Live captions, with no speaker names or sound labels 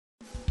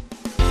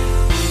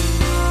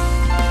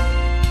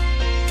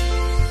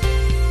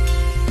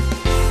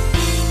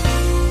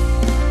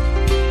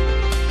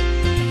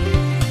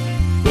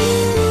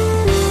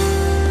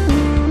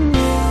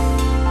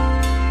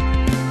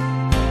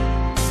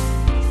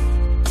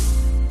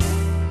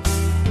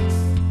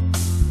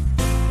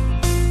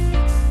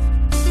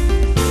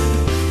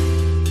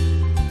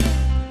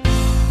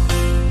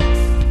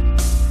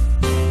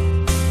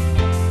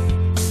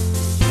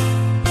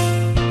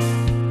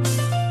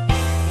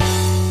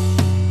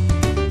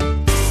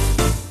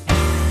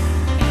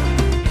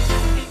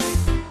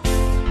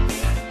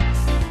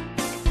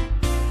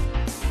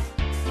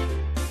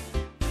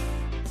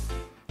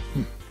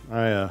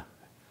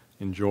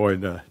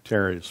enjoyed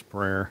Terry's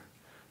prayer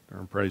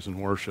during praise and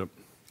worship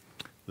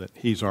that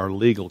he's our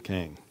legal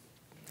king.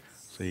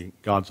 See,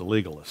 God's a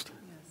legalist.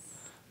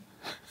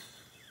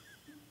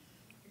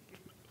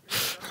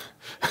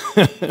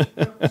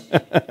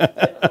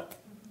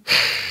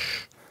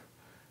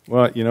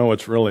 Well, you know,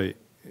 it's really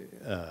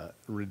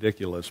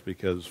ridiculous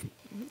because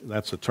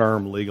that's a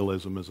term,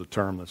 legalism is a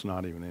term that's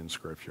not even in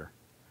Scripture.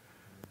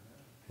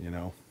 You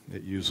know,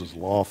 it uses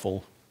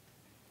lawful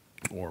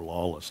or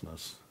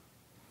lawlessness.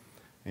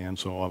 And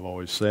so I've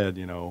always said,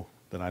 you know,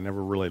 that I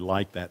never really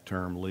liked that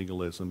term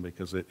legalism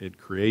because it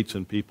creates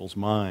in people's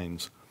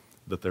minds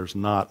that there's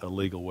not a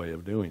legal way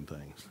of doing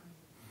things.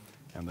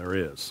 And there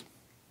is.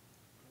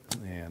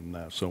 And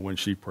so when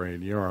she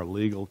prayed, you're our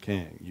legal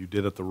king. You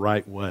did it the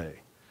right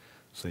way.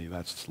 See,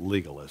 that's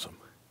legalism.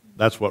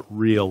 That's what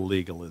real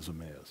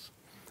legalism is.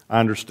 I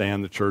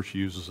understand the church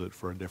uses it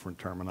for a different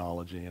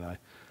terminology, and I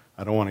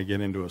don't want to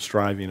get into a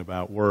striving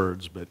about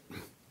words, but,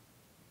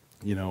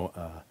 you know,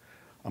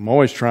 I'm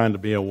always trying to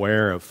be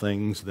aware of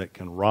things that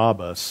can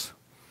rob us,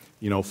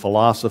 you know,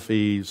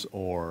 philosophies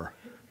or,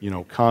 you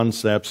know,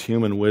 concepts,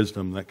 human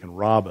wisdom that can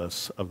rob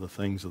us of the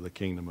things of the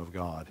kingdom of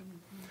God.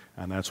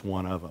 And that's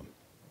one of them.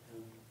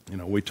 You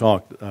know, we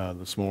talked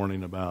this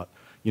morning about,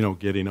 you know,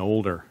 getting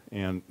older.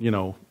 And, you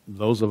know,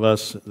 those of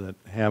us that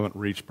haven't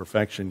reached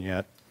perfection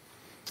yet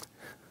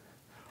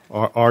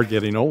are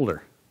getting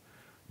older.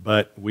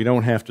 But we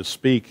don't have to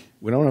speak,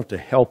 we don't have to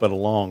help it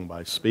along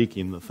by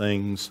speaking the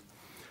things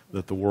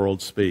that the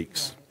world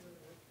speaks.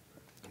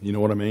 You know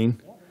what I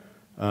mean?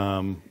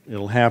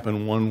 It'll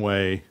happen one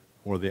way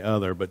or the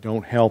other, but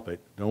don't help it.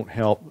 Don't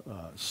help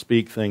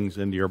speak things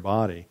into your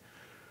body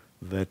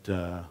that,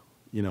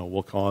 you know,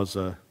 will cause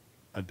a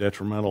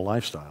detrimental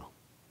lifestyle.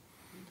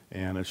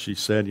 And as she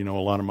said, you know,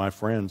 a lot of my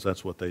friends,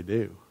 that's what they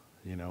do,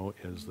 you know,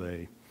 is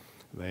they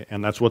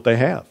and that's what they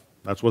have.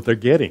 That's what they're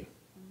getting.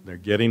 They're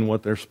getting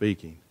what they're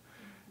speaking.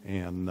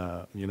 And,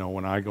 you know,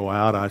 when I go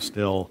out, I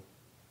still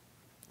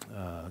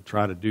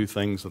try to do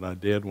things that I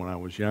did when I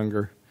was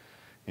younger.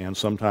 And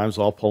sometimes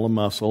I'll pull a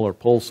muscle or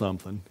pull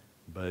something,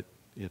 but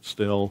it's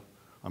still,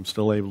 I'm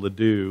still able to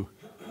do,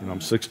 you know,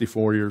 I'm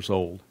 64 years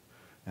old,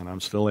 and I'm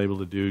still able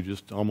to do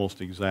just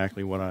almost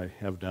exactly what I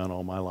have done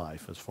all my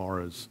life as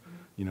far as,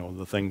 you know,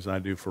 the things I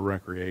do for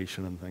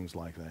recreation and things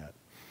like that.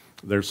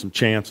 There's some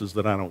chances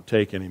that I don't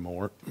take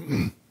anymore,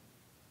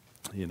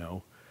 you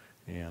know,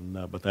 and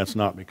but that's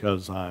not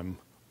because I'm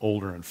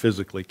older and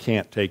physically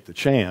can't take the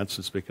chance.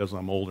 It's because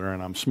I'm older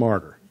and I'm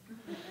smarter.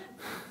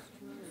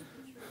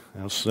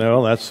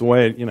 So that's the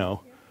way, you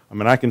know. I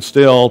mean, I can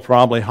still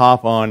probably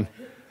hop on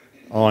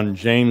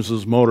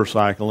James's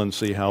motorcycle and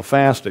see how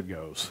fast it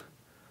goes.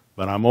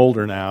 But I'm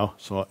older now,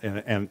 so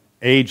and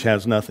age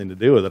has nothing to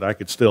do with it. I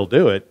could still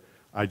do it.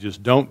 I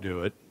just don't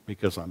do it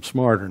because I'm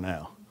smarter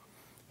now.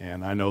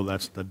 And I know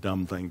that's the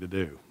dumb thing to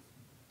do.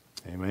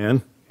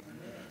 Amen?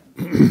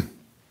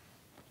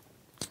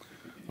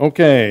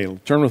 Okay,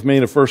 turn with me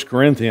to 1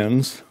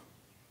 Corinthians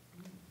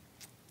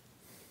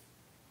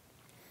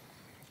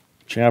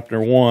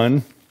chapter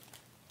 1.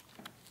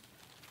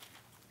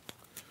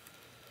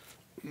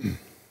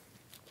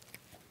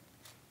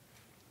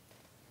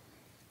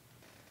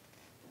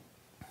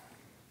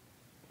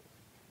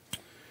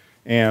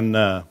 And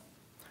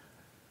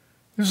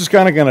this is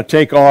kind of going to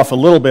take off a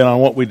little bit on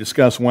what we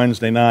discussed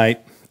Wednesday night.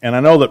 And I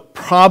know that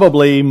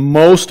probably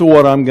most of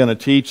what I'm going to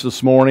teach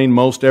this morning,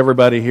 most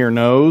everybody here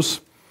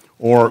knows,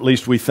 or at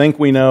least we think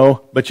we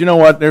know. But you know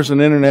what? There's an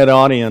internet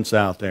audience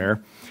out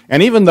there.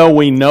 And even though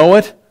we know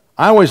it,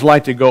 I always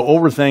like to go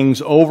over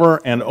things over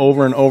and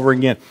over and over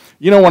again.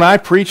 You know, when I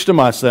preach to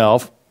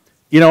myself,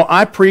 you know,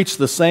 I preach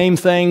the same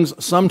things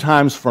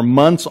sometimes for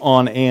months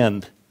on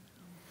end.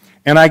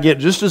 And I get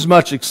just as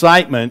much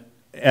excitement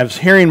as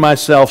hearing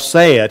myself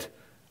say it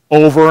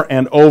over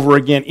and over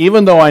again.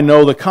 Even though I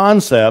know the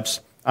concepts,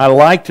 I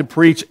like to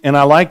preach, and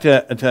I like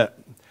to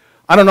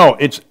I don't know,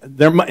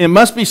 it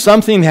must be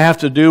something to have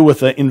to do with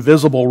the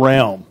invisible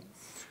realm.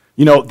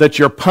 You know, that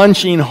you're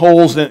punching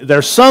holes in.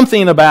 There's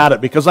something about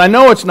it, because I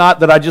know it's not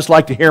that I just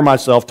like to hear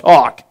myself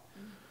talk.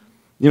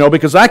 You know,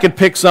 because I could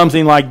pick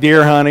something like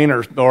deer hunting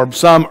or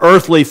some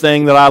earthly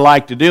thing that I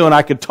like to do, and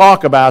I could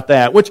talk about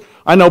that, which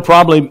I know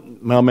probably,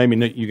 well, maybe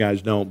you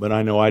guys don't, but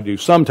I know I do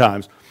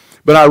sometimes.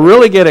 But I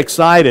really get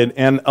excited,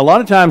 and a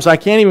lot of times I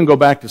can't even go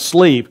back to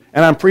sleep,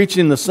 and I'm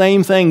preaching the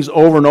same things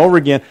over and over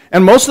again.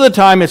 And most of the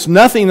time it's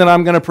nothing that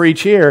I'm going to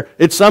preach here.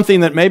 It's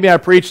something that maybe I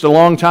preached a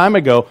long time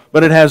ago,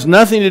 but it has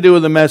nothing to do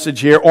with the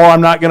message here, or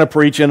I'm not going to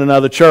preach in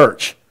another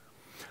church.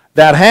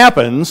 That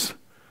happens,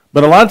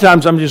 but a lot of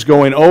times I'm just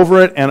going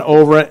over it and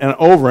over it and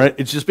over it.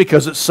 It's just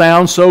because it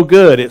sounds so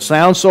good. It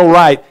sounds so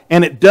right,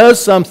 and it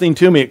does something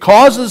to me. It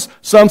causes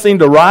something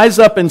to rise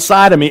up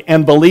inside of me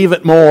and believe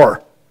it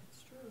more.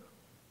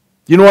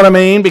 You know what I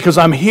mean? Because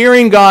I'm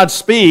hearing God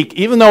speak,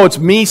 even though it's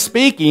me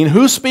speaking.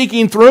 Who's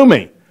speaking through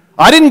me?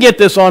 I didn't get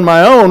this on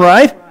my own,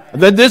 right?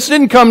 This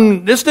didn't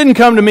come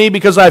to me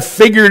because I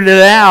figured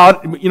it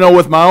out, you know,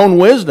 with my own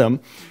wisdom.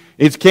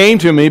 It came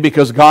to me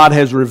because God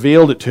has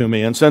revealed it to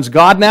me. And since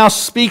God now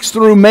speaks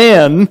through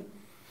men,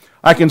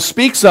 I can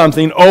speak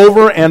something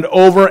over and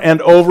over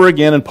and over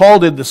again, and Paul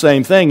did the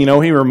same thing.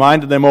 He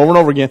reminded them over and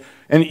over again,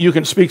 and you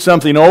can speak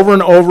something over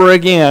and over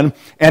again,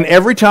 and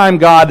every time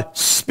God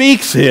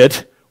speaks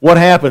it, what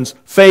happens?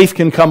 Faith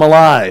can come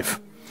alive.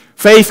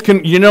 Faith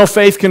can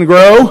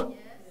grow?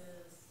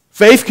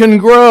 Faith can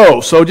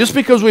grow. So just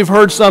because we've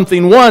heard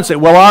something once, I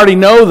already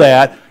know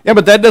that. Yeah,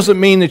 but that doesn't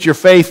mean that your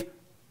faith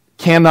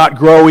cannot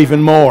grow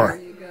even more.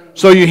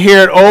 So you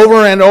hear it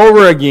over and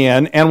over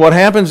again, and what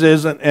happens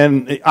is,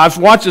 and I've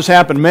watched this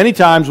happen many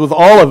times with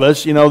all of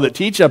us, that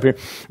teach up here,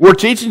 we're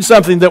teaching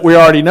something that we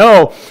already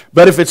know,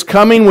 but if it's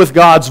coming with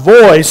God's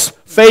voice,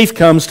 faith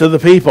comes to the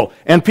people.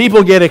 And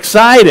people get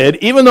excited,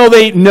 even though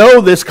they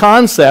know this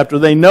concept, or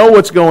they know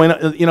what's going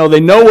on, they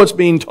know what's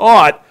being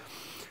taught,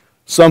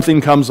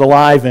 something comes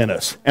alive in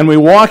us. And we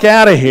walk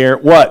out of here,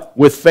 what?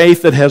 With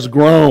faith that has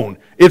grown.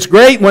 It's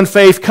great when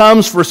faith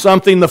comes for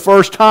something the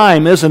first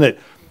time, isn't it?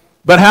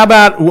 But how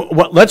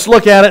about, let's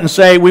look at it and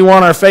say we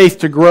want our faith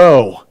to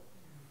grow.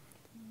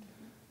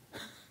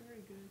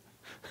 Very good.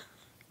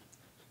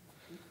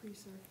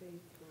 Increase our faith,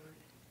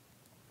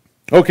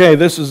 Lord. Okay,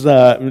 this is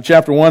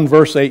chapter 1,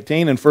 verse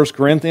 18 in 1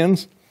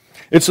 Corinthians.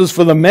 It says,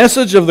 "For the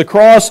message of the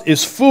cross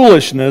is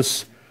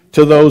foolishness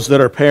to those that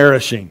are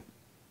perishing.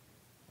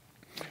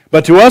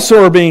 But to us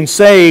who are being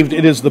saved,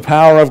 it is the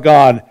power of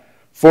God.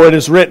 For it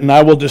is written,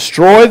 I will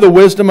destroy the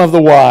wisdom of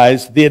the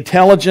wise, the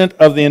intelligent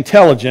of the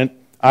intelligent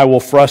I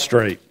will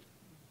frustrate.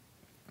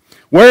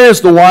 Where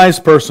is the wise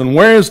person?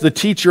 Where is the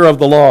teacher of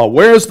the law?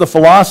 Where is the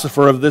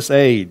philosopher of this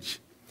age?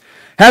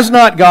 Has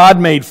not God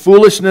made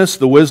foolishness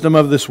the wisdom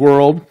of this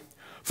world?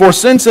 For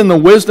since in the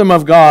wisdom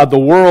of God the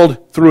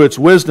world through its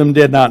wisdom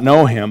did not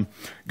know him,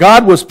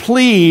 God was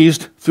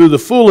pleased through the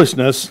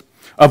foolishness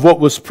of what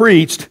was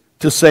preached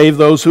to save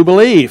those who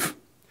believe.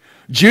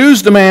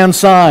 Jews demand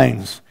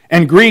signs,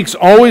 and Greeks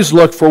always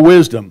look for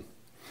wisdom.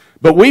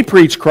 But we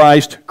preach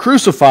Christ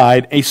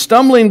crucified, a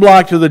stumbling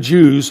block to the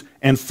Jews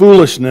and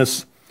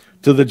foolishness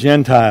to the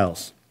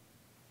Gentiles.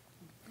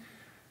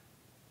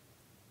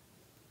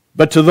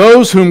 But to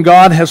those whom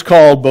God has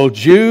called, both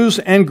Jews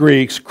and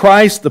Greeks,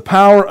 Christ the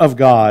power of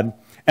God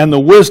and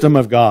the wisdom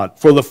of God.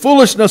 For the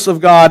foolishness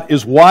of God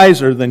is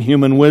wiser than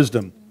human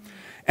wisdom,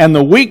 and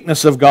the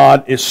weakness of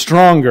God is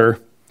stronger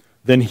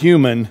than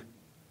human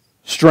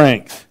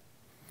strength."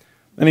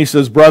 Then he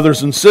says,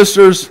 "Brothers and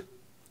sisters,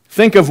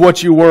 think of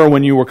what you were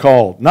when you were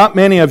called. Not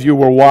many of you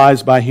were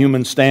wise by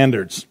human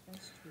standards.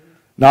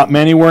 Not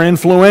many were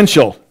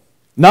influential.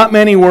 Not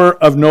many were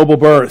of noble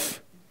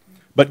birth.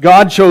 But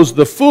God chose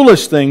the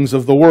foolish things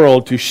of the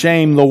world to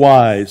shame the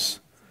wise.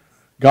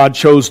 God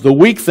chose the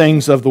weak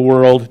things of the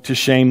world to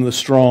shame the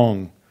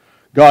strong.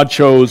 God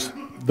chose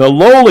the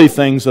lowly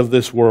things of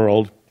this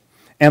world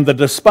and the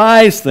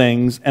despised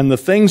things and the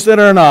things that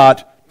are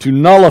not to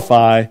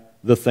nullify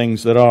the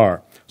things that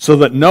are, so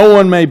that no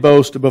one may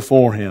boast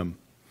before him.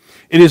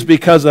 It is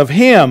because of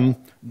him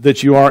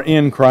that you are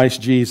in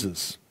Christ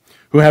Jesus,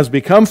 who has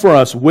become for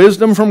us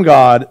wisdom from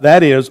God,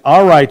 that is,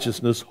 our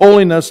righteousness,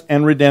 holiness,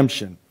 and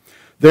redemption.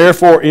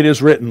 Therefore it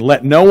is written,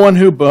 let the one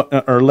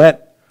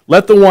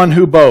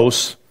who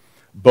boasts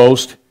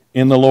boast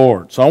in the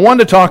Lord." So I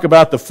wanted to talk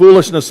about the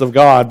foolishness of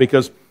God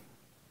because,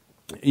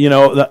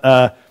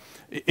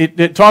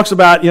 it talks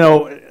about,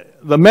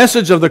 the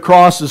message of the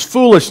cross is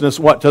foolishness,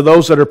 to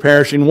those that are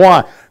perishing.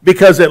 Why?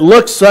 Because it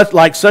looks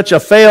like such a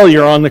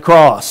failure on the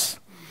cross.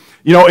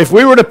 If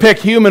we were to pick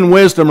human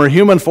wisdom or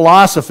human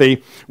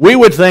philosophy, we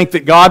would think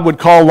that God would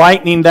call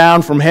lightning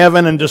down from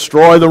heaven and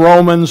destroy the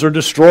Romans or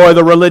destroy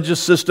the religious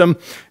system,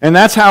 and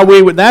that's how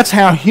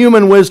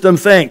human wisdom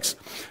thinks.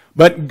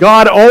 But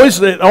it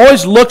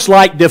always looks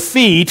like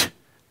defeat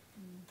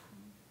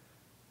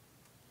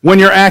when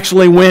you're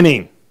actually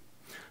winning.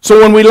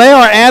 So when we lay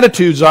our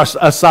attitudes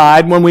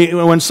aside,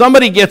 when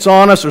somebody gets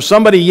on us or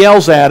somebody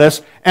yells at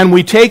us, and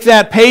we take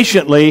that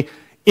patiently,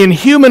 in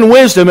human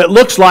wisdom it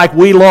looks like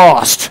we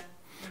lost.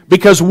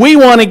 Because we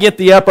want to get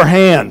the upper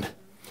hand.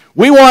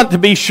 We want to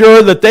be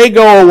sure that they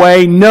go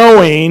away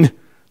knowing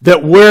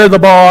that we're the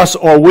boss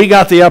or we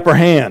got the upper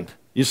hand.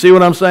 You see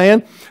what I'm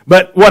saying?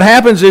 But what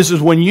happens is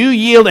when you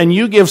yield and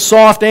you give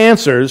soft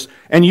answers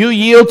and you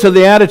yield to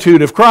the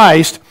attitude of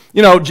Christ,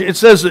 it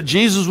says that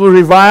Jesus was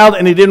reviled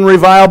and he didn't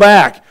revile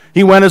back.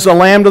 He went as a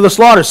lamb to the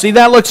slaughter. See,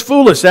 that looks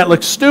foolish. That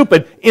looks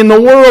stupid in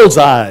the world's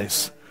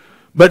eyes.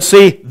 But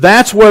see,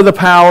 that's where the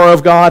power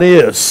of God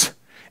is.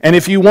 And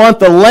if you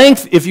want a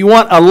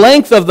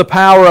length of the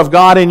power of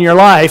God in your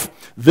life,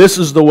 this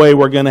is the way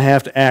we're going to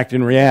have to act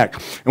and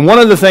react. And one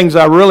of the things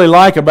I really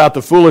like about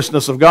the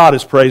foolishness of God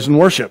is praise and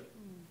worship.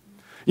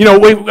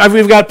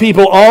 We've got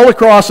people all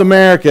across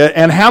America,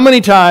 and how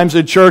many times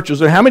in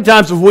churches, or how many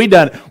times have we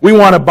done it? We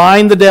want to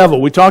bind the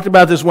devil. We talked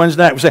about this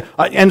Wednesday night. We say,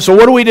 and so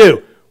what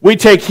do? We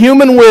take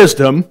human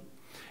wisdom,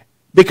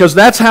 because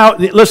that's how,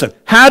 listen,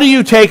 how do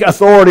you take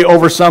authority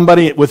over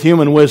somebody with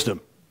human wisdom?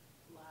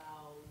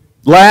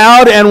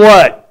 Loud and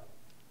what?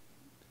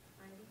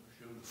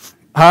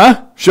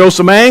 Show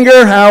some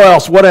anger. How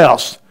else? What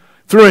else?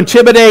 Through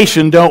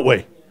intimidation, don't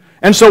we?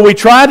 And so we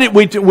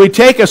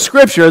take a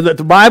scripture that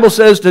the Bible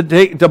says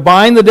to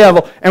bind the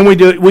devil, and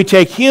we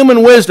take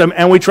human wisdom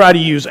and we try to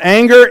use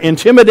anger,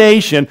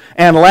 intimidation,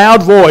 and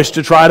loud voice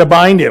to try to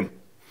bind him.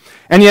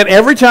 And yet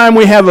every time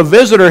we have a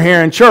visitor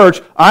here in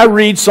church, I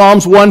read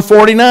Psalms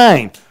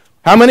 149.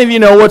 How many of you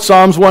know what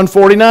Psalms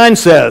 149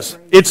 says?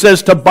 It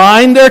says to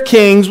bind their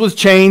kings with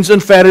chains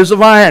and fetters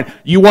of iron.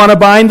 You want to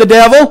bind the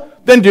devil?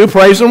 Then do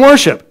praise and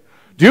worship.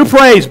 Do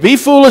praise. Be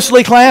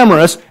foolishly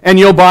clamorous, and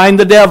you'll bind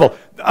the devil.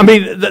 I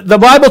mean, the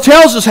Bible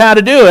tells us how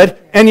to do it,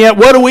 and yet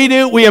what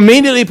do? We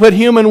immediately put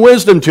human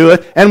wisdom to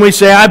it, and we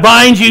say, I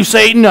bind you,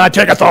 Satan. I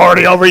take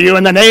authority over you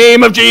in the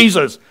name of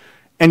Jesus.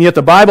 And yet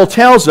the Bible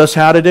tells us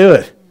how to do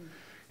it.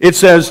 It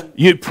says,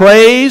 you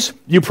praise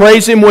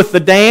him with the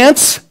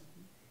dance.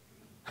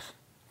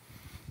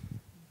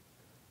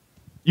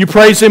 You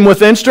praise him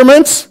with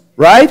instruments,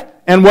 right?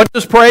 And what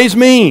does praise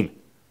mean?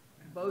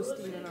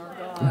 Boasting in our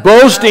God.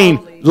 Boasting.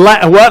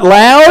 What,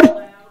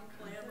 loud?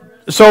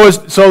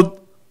 So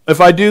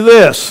if I do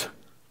this,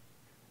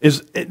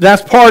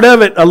 that's part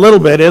of it a little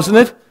bit, isn't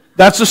it?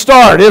 That's a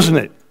start, isn't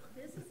it?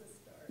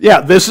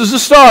 Yeah, this is a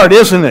start,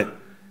 isn't it?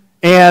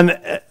 And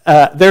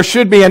there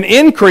should be an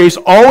increase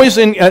always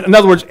in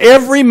other words,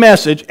 every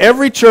message,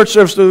 every church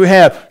service that we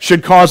have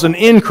should cause an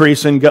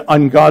increase in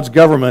God's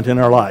government in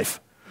our life.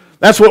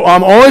 That's what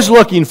I'm always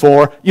looking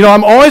for. You know,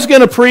 I'm always going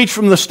to preach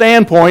from the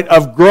standpoint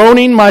of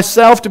groaning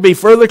myself to be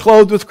further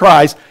clothed with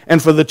Christ and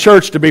for the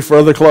church to be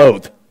further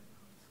clothed.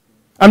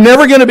 I'm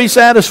never going to be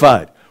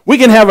satisfied. We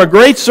can have a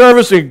great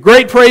service, a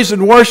great praise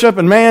and worship,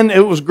 and man, it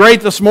was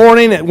great this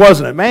morning,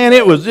 wasn't it? Man,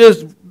 it was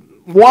just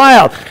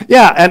wild.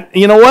 Yeah, and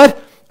you know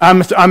what?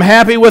 I'm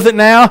happy with it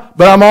now,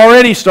 but I'm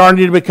already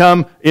starting to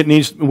become,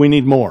 we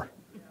need more.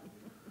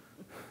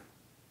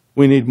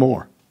 We need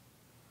more.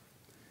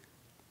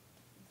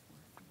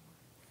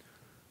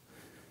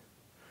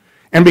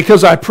 And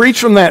because I preach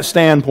from that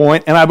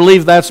standpoint, and I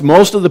believe that's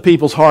most of the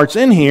people's hearts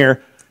in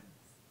here,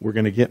 we're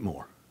going to get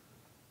more.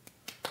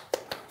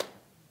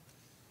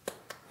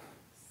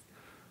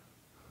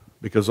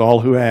 Because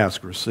all who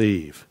ask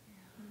receive.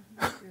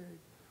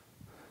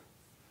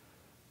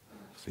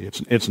 See,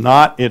 it's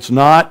not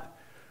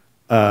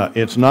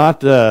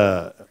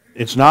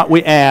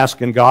we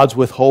ask and God's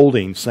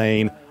withholding,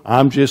 saying,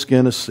 I'm just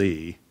going to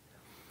see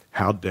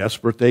how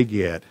desperate they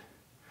get,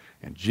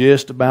 and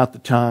just about the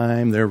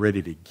time they're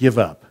ready to give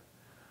up,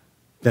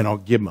 then I'll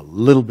give them a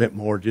little bit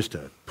more just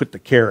to put the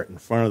carrot in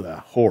front of the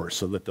horse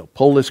so that they'll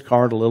pull this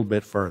cart a little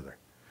bit further.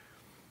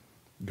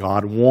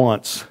 God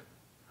wants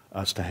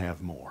us to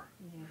have more.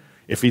 Yeah.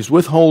 If He's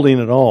withholding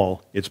it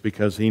all, it's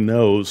because He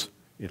knows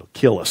it'll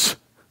kill us.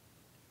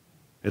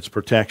 It's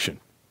protection.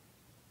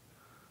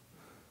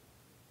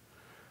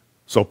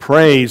 So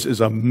praise is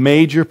a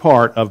major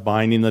part of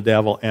binding the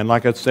devil. And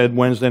like I said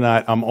Wednesday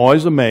night, I'm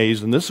always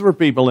amazed, and this is for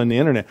people in the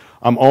internet,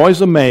 I'm always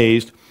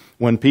amazed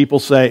when people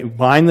say,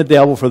 bind the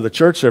devil for the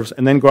church service,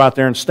 and then go out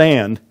there and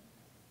stand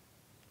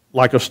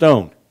like a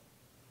stone.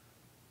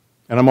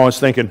 And I'm always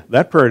thinking,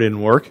 that prayer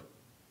didn't work.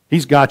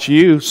 He's got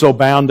you so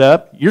bound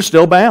up, you're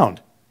still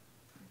bound.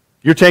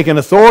 You're taking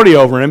authority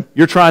over him.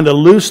 You're trying to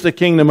loose the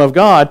kingdom of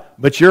God,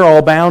 but you're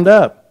all bound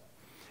up.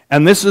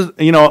 And this is,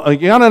 you got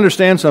to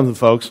understand something,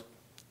 folks.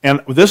 And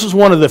this is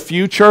one of the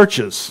few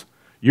churches.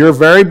 You're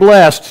very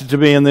blessed to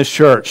be in this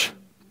church.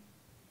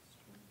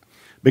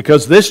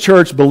 Because this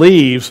church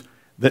believes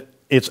that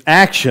it's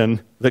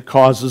action that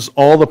causes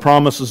all the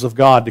promises of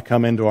God to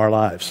come into our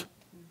lives.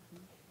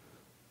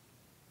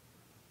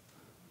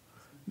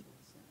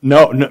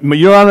 No,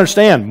 you don't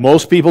understand.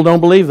 Most people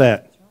don't believe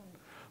that.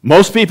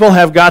 Most people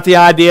have got the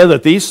idea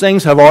that these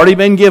things have already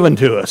been given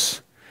to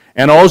us.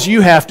 And all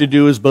you have to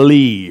do is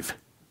believe.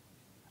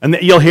 And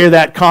you'll hear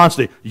that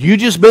constantly. You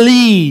just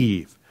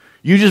believe.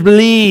 You just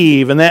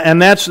believe. And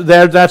that's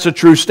a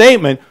true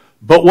statement.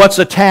 But what's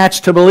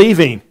attached to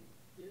believing?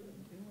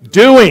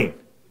 Doing.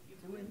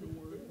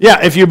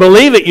 Yeah, if you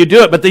believe it, you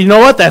do it. But you know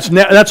what?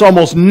 That's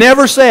almost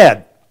never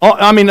said.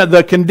 I mean,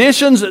 the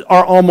conditions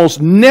are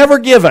almost never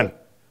given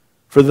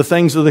for the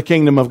things of the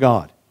kingdom of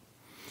God.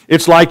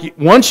 It's like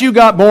once you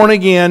got born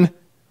again,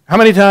 how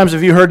many times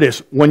have you heard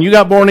this? When you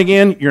got born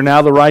again, you're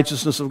now the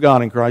righteousness of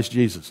God in Christ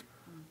Jesus.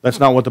 That's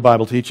not what the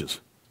Bible teaches.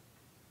 The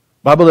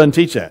Bible doesn't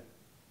teach that.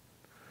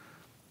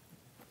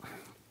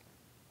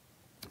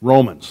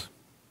 Romans.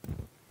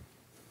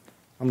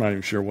 I'm not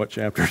even sure what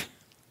chapter.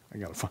 I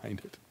got to find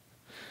it.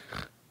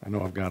 I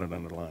know I've got it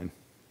underlined.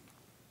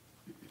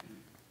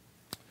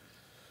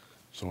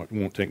 So it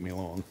won't take me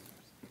long.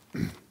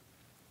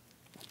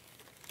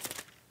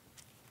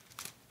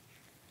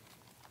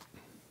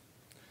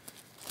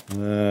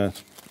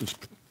 It's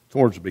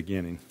towards the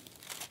beginning.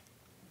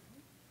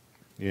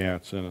 Yeah,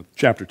 it's in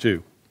chapter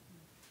 2.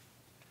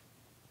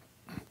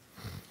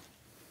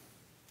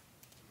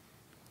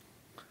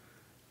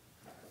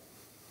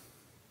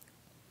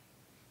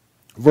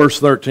 Verse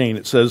 13,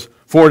 it says,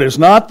 "For it is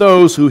not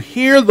those who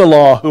hear the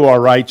law who are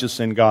righteous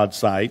in God's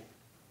sight,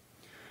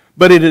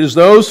 but it is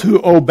those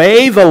who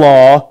obey the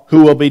law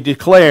who will be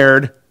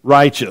declared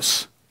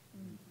righteous."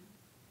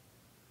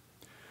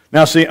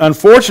 Now see,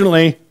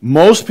 unfortunately,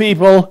 most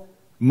people,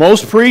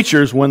 most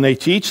preachers, when they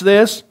teach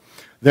this,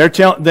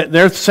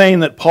 they're saying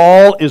that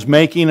Paul is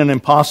making an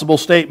impossible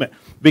statement.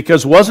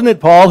 Because wasn't it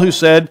Paul who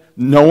said,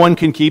 no one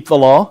can keep the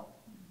law?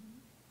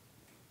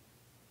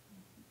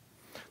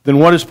 Then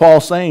what is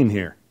Paul saying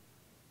here?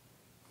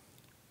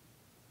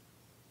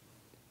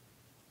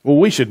 Well,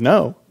 we should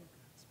know.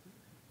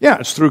 Yeah,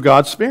 it's through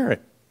God's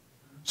Spirit.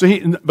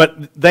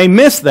 But they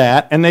miss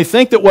that, and they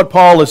think that what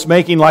Paul is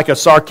making like a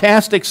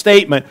sarcastic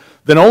statement,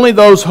 that only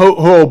those who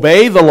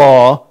obey the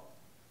law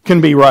can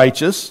be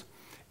righteous,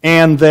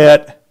 and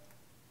that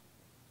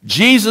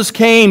Jesus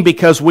came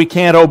because we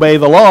can't obey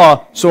the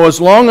law, so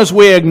as long as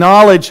we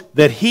acknowledge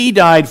that He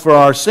died for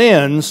our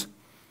sins,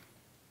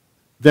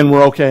 then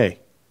we're okay.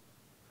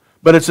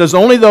 But it says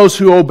only those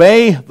who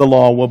obey the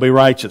law will be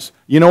righteous.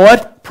 You know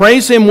what?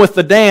 Praise Him with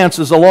the dance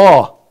is a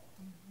law.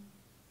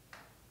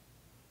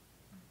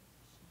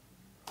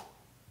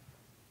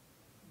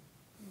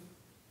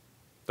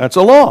 That's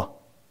a law.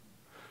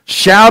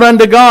 Shout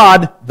unto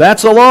God,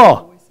 that's a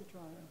law.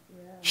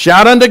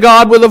 Shout unto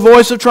God with a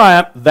voice of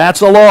triumph,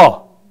 that's a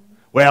law.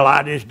 Well,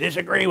 I just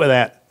disagree with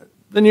that.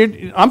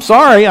 Then I'm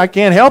sorry, I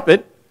can't help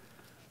it.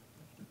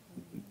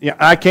 Yeah,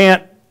 I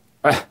can't.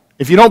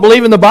 If you don't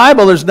believe in the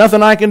Bible, there's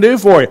nothing I can do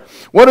for you.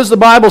 What does the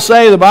Bible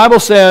say? The Bible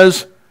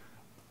says,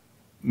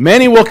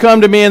 many will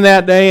come to me in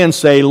that day and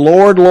say,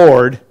 Lord,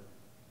 Lord,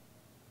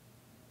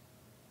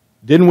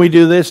 didn't we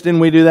do this? Didn't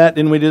we do that?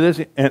 Didn't we do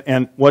this?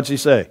 And what's He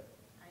say?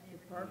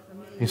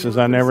 He says,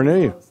 I never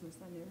knew you.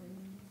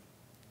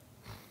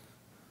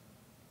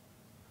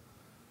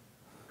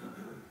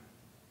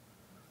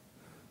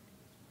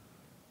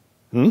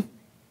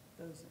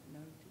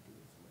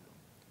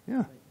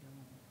 Yeah.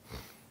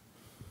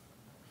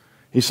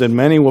 He said,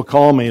 many will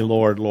call me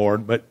Lord,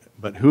 Lord, but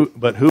who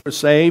are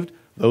saved?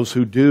 Those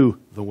who do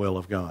the will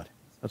of God.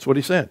 That's what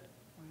He said.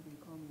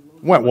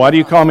 Why do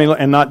you call me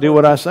and not do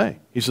what I say?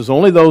 He says,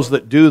 only those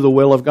that do the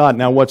will of God.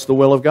 Now, what's the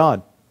will of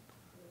God?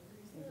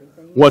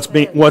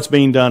 What's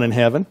being done in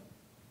heaven?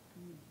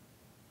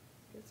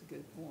 That's a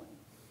good point.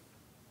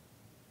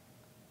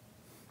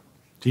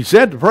 He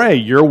said to pray,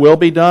 your will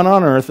be done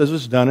on earth as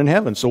it's done in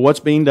heaven. So what's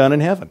being done in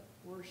heaven?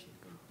 Worship.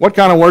 What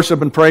kind of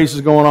worship and praise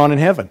is going on in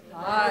heaven?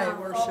 High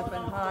worship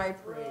and high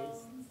praise.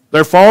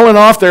 They're falling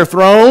off their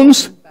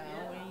thrones.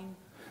 Bowing,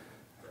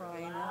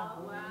 crying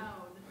out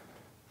loud.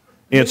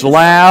 It's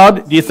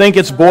loud. Do you think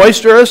it's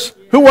boisterous?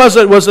 Who was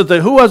it?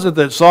 Who was it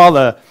that saw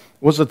the?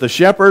 Was it the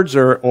shepherds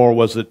or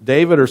was it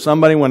David or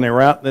somebody when they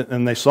were out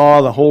and they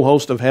saw the whole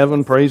host of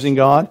heaven praising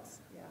God?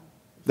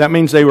 That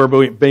means they were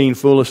being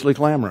foolishly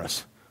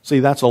clamorous.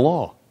 See, that's a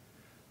law.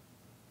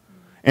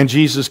 And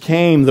Jesus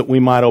came that we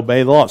might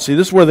obey the law. See,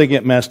 this is where they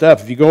get messed up.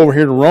 If you go over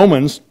here to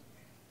Romans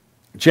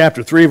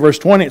chapter 3, verse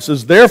 20, it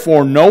says,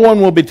 therefore no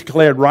one will be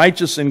declared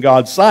righteous in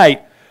God's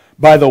sight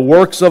by the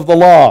works of the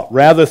law.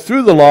 Rather,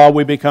 through the law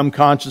we become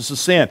conscious of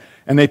sin.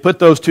 And they put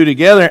those two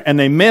together and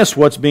they miss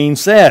what's being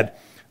said.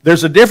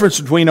 There's a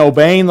difference between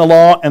obeying the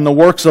law and the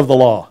works of the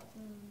law.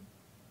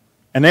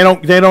 And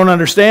they don't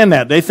understand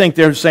that. They think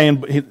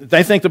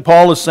that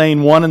Paul is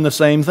saying one and the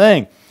same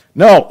thing.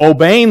 No,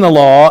 obeying the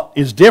law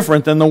is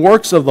different than the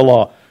works of the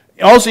law.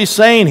 All he's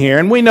saying here,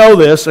 and we know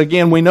this,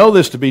 again, we know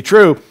this to be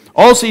true.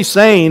 All he's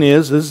saying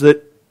is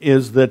that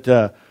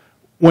the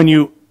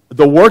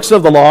works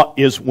of the law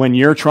is when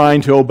you're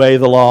trying to obey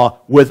the law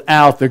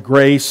without the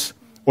grace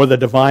or the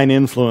divine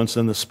influence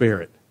in the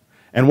Spirit.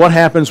 And what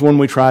happens when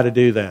we try to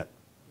do that?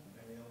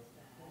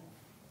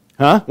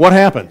 Huh? What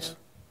happens?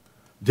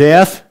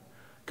 Death.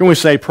 Can we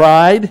say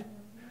pride,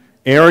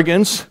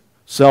 arrogance,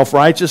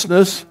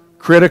 self-righteousness,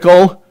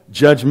 critical,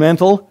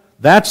 judgmental?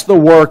 That's the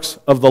works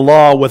of the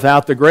law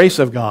without the grace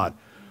of God.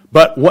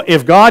 But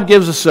if God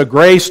gives us a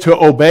grace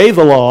to obey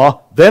the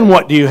law, then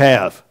what do you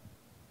have?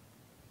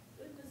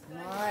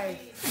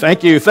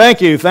 Thank you.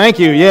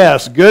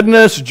 Yes,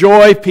 goodness,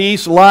 joy,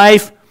 peace,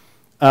 life.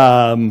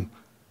 How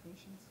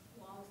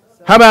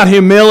about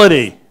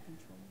humility?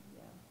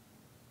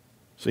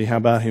 See, how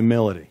about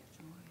humility?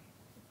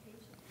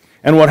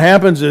 And what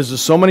happens is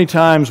so many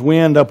times we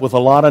end up with a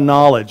lot of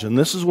knowledge, and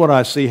this is what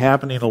I see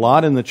happening a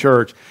lot in the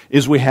church,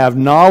 is we have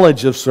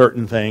knowledge of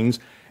certain things.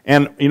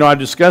 And, I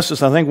discussed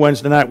this, I think,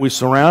 Wednesday night. We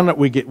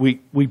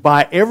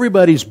buy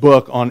everybody's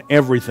book on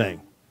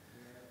everything.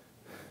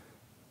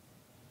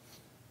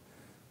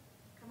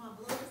 Come on,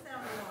 blow us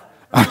down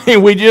the water. I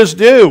mean, we just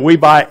do. We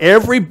buy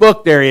every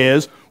book there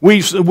is. We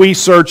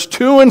search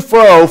to and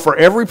fro for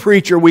every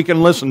preacher we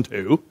can listen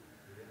to.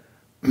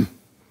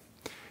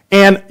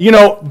 And,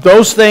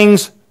 those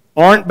things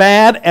aren't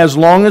bad as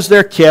long as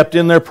they're kept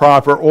in their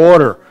proper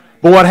order.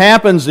 But what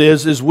happens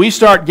is we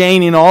start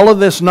gaining all of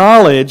this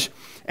knowledge,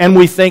 and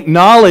we think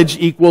knowledge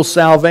equals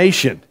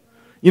salvation.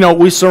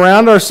 We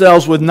surround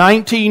ourselves with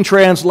 19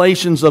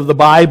 translations of the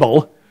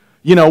Bible.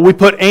 We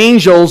put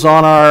angels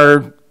on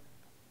our,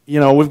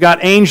 we've got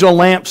angel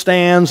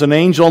lampstands and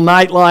angel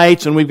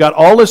nightlights, and we've got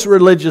all this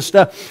religious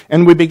stuff.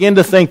 And we begin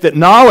to think that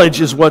knowledge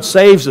is what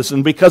saves us.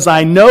 And because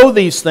I know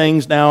these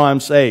things, now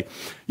I'm saved.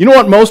 You know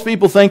what most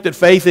people think that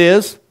faith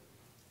is?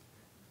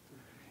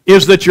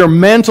 is that your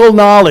mental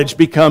knowledge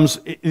becomes,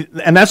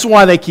 and that's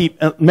why they keep,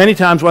 many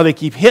times why they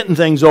keep hitting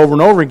things over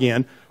and over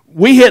again.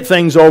 We hit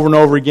things over and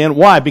over again.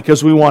 Why?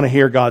 Because we want to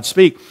hear God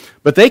speak.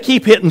 But they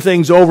keep hitting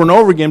things over and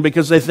over again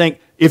because they think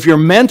if your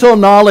mental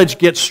knowledge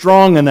gets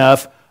strong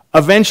enough,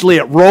 eventually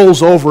it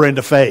rolls over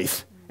into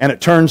faith, and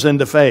it turns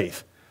into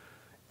faith.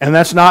 And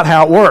that's not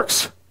how it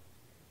works.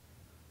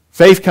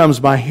 Faith comes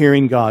by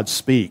hearing God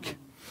speak.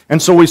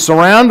 And so we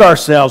surround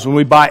ourselves and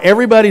we buy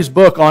everybody's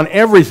book on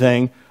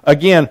everything,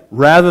 again,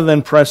 rather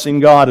than pressing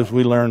God, as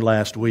we learned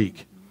last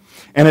week.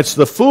 And it's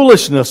the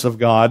foolishness of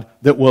God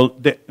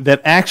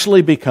that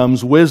actually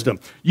becomes wisdom.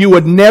 You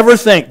would never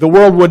think, the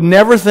world would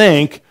never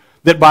think,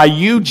 that by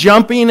you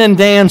jumping and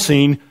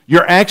dancing,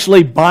 you're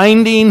actually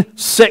binding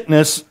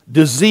sickness,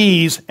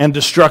 disease, and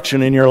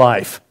destruction in your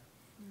life.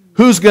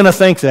 Who's going to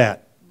think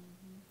that?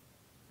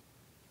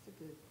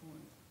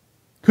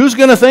 Who's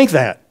going to think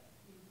that?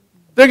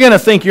 They're going to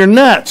think you're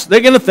nuts. They're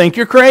going to think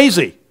you're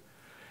crazy.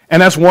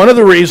 And that's one of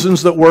the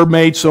reasons that we're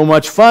made so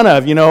much fun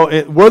of. You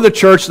know, we're the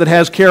church that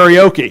has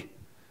karaoke.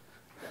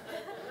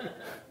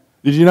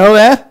 Did you know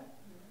that?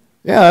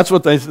 Yeah, that's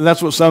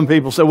what some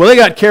people say. Well, they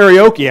got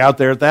karaoke out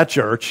there at that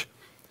church.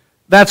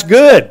 That's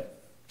good.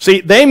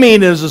 See, they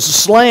mean it as a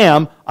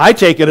slam. I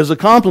take it as a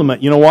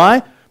compliment. You know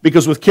why?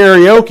 Because with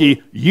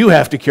karaoke, you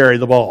have to carry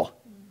the ball.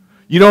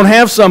 You don't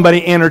have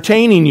somebody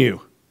entertaining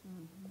you.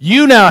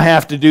 You now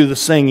have to do the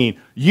singing.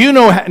 You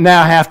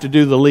now have to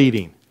do the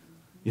leading.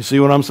 You see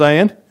what I'm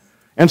saying?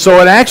 And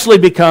so it actually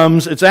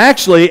becomes,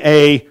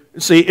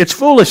 it's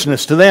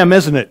foolishness to them,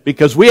 isn't it?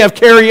 Because we have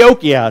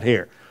karaoke out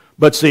here.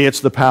 But see, it's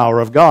the power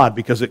of God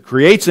because it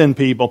creates in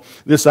people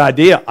this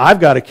idea, I've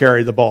got to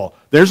carry the ball.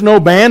 There's no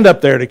band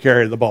up there to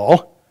carry the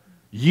ball.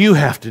 You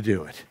have to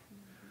do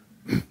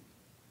it.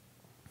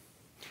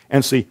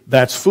 And see,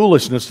 that's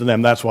foolishness to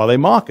them. That's why they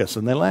mock us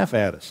and they laugh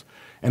at us.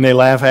 And they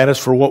laugh at us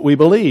for what we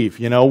believe.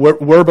 You know,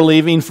 we're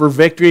believing for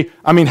victory.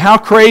 I mean, how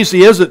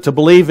crazy is it to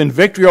believe in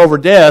victory over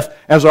death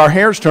as our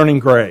hair's turning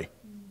gray?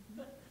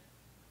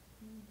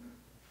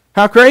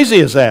 How crazy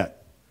is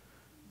that?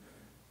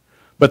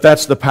 But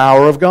that's the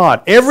power of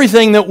God.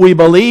 Everything that we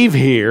believe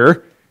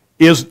here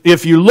is,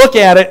 if you look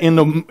at it in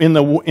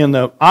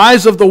the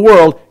eyes of the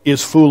world,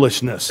 is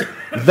foolishness.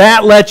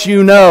 That lets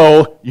you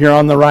know you're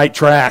on the right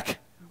track.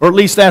 Or at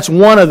least that's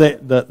one of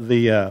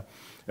the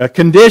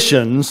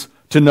conditions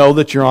to know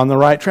that you're on the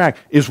right track,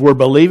 is we're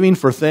believing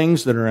for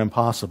things that are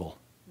impossible.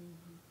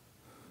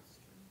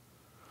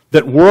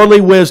 That worldly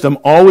wisdom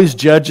always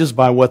judges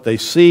by what they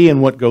see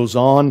and what goes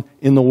on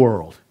in the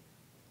world.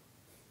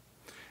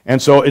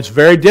 And so it's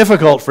very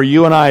difficult for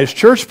you and I as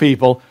church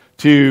people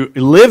to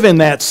live in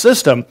that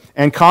system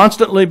and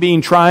constantly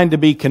trying to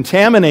be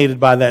contaminated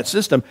by that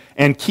system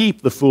and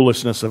keep the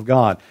foolishness of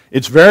God.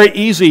 It's very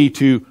easy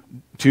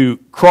to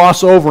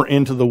cross over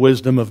into the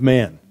wisdom of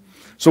men.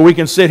 So we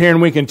can sit here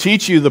and we can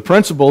teach you the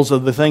principles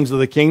of the things of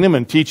the kingdom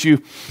and teach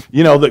you,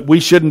 that we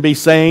shouldn't be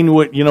saying,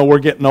 we're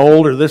getting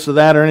old or this or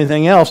that or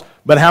anything else.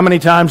 But how many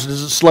times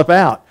does it slip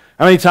out?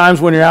 How many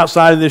times when you're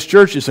outside of this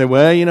church you say,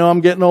 well,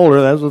 I'm getting older.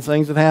 Those are the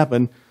things that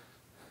happen.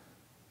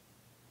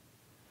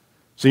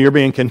 So you're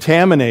being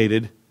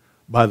contaminated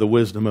by the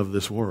wisdom of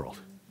this world.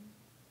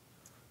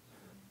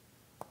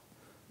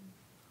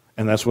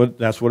 And that's what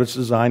it's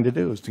designed to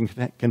do, is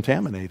to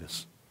contaminate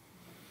us.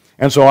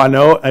 And so I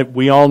know,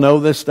 we all know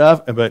this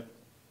stuff, but,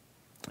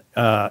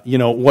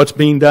 what's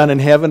being done in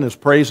heaven is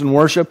praise and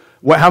worship.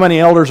 How many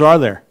elders are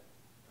there?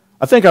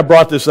 I think I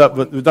brought this up,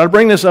 but did I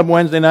bring this up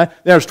Wednesday night?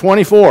 There's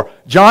 24.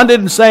 John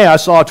didn't say I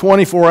saw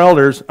 24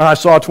 elders, or I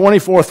saw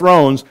 24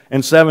 thrones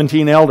and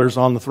 17 elders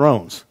on the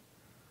thrones.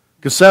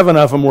 Because 7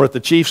 of them were at the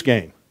Chiefs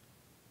game.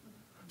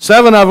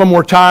 7 of them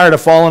were tired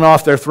of falling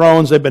off their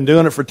thrones. They've been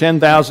doing it for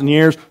 10,000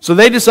 years. So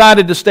they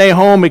decided to stay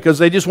home because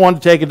they just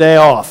wanted to take a day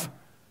off.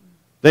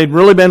 They'd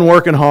really been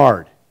working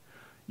hard.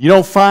 You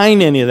don't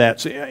find any of that.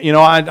 So,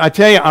 I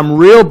tell you, I'm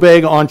real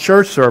big on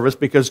church service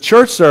because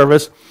church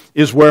service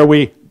is where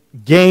we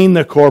gain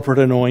the corporate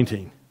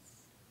anointing.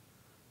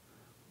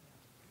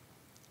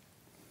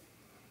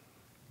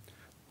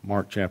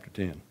 Mark chapter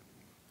 10.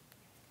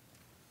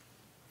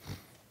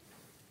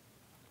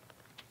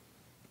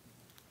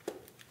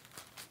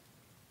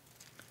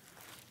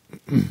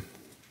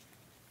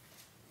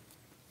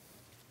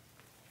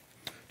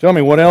 Tell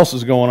me, what else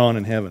is going on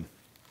in heaven?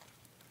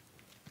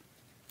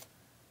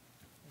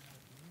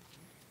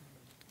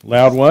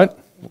 Loud what?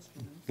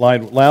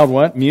 Loud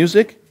what?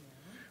 Music?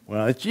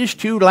 Well, it's just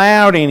too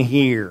loud in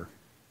here.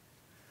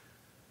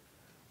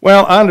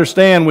 Well, I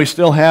understand we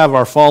still have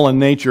our fallen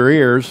nature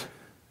ears,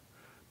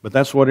 but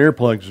that's what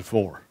earplugs are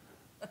for.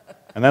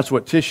 And that's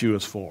what tissue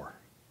is for.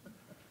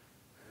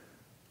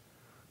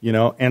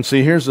 And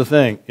see, here's the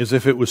thing, is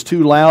if it was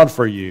too loud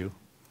for you,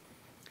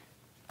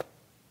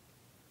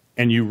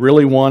 and you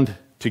really want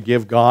to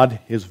give God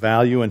His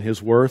value and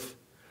His worth,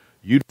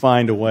 you'd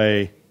find a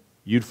way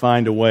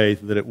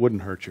that it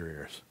wouldn't hurt your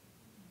ears.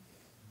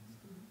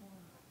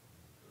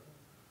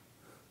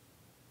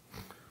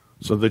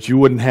 So that you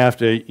wouldn't have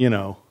to, you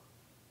know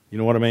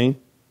what I mean?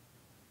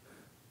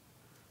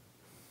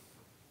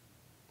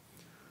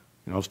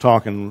 I was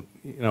talking,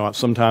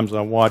 sometimes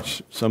I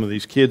watch some of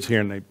these kids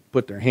here and they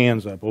put their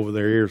hands up over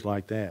their ears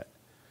like that.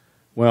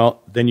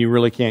 Well, then you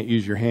really can't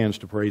use your hands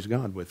to praise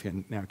God with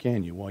you now,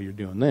 can you, while you're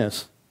doing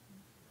this?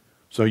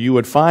 So you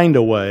would find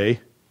a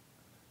way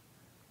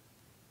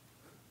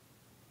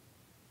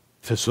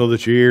so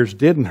that your ears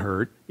didn't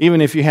hurt,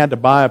 even if you had to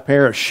buy a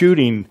pair of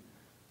shooting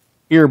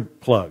ear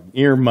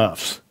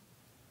muffs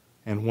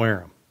and wear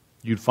them.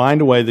 You'd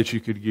find a way that you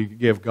could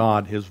give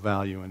God His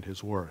value and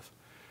His worth.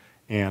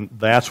 And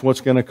that's what's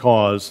going to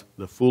cause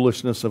the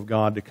foolishness of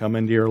God to come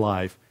into your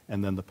life,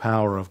 and then the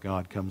power of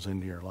God comes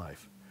into your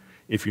life.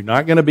 If you're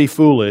not going to be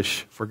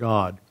foolish for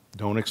God,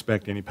 don't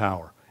expect any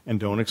power and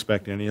don't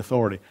expect any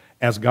authority.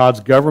 As God's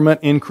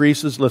government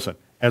increases, listen,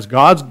 as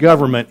God's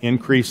government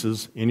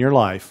increases in your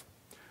life,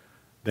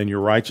 then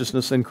your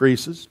righteousness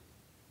increases,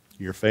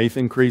 your faith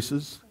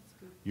increases,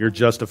 your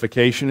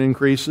justification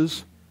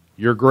increases,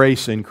 your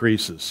grace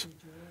increases,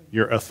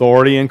 your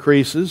authority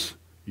increases,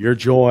 your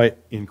joy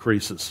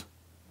increases,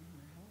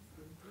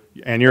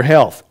 and your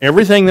health.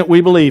 Everything that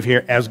we believe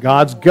here as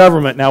God's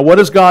government. Now, what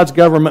does God's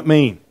government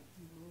mean?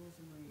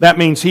 That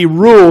means He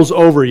rules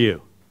over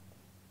you.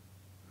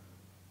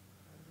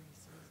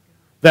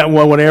 That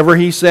whatever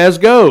He says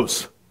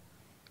goes.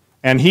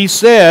 And He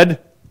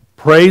said,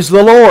 praise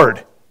the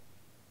Lord.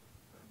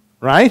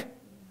 Right?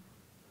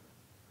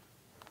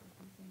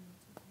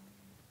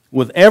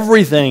 With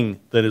everything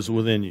that is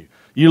within you.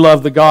 You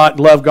love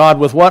God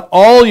with what?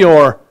 All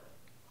your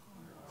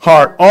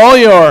heart, all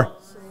your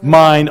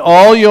mind,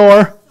 all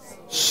your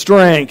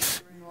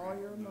strength,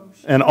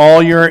 and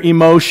all your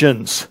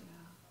emotions.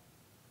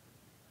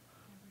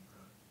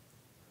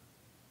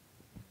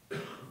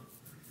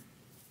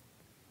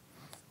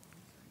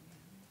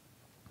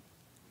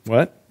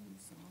 What?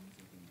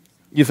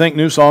 You think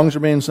new songs are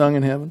being sung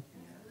in heaven?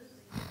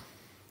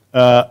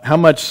 How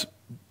much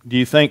do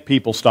you think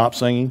people stop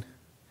singing?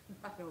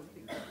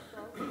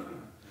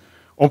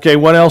 Okay,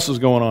 what else is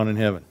going on in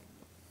heaven?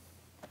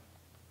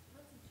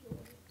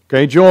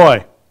 Okay,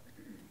 joy.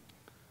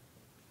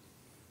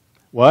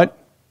 What?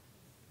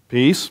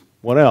 Peace.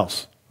 What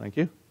else? Thank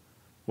you.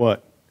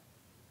 What?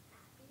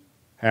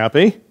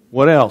 Happy.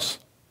 What else?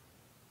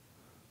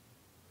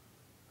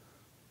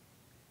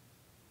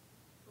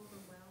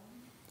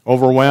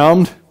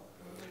 Overwhelmed.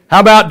 How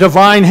about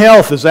divine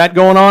health? Is that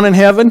going on in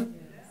heaven?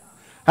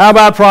 How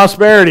about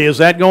prosperity? Is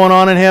that going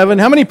on in heaven?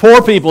 How many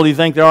poor people do you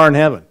think there are in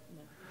heaven?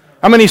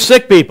 How many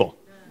sick people?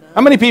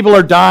 How many people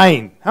are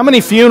dying? How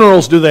many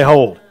funerals do they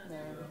hold?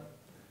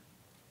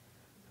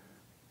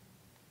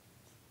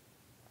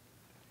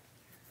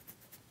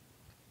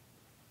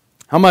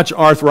 How much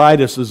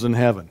arthritis is in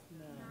heaven?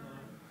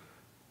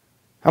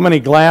 How many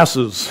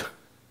glasses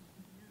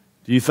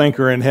do you think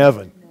are in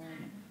heaven?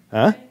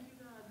 Huh?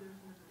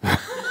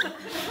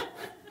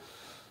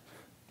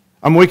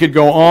 I mean, we could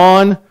go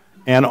on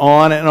and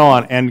on and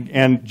on.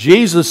 And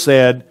Jesus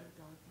said,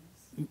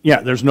 yeah,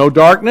 there's no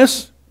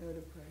darkness.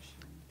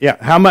 Yeah,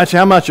 how much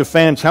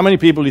offense? How many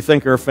people do you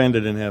think are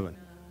offended in heaven?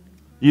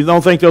 You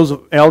don't think those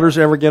elders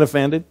ever get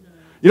offended?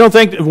 You don't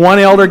think that one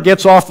elder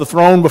gets off the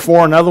throne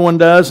before another one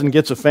does and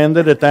gets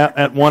offended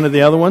at one of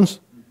the other ones?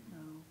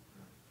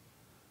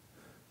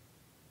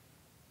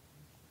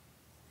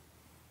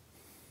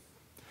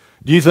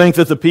 Do you think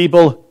that the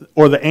people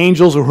or the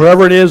angels or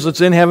whoever it is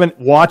that's in heaven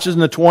watches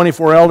and the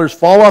 24 elders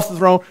fall off the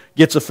throne,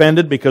 gets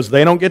offended because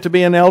they don't get to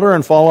be an elder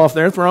and fall off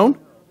their throne?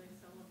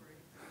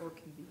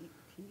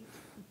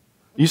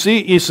 You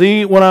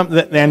see what I'm...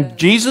 And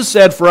Jesus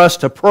said for us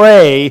to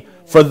pray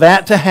for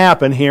that to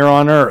happen here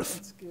on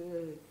earth.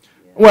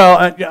 Well,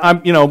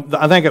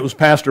 I think it was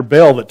Pastor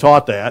Bill that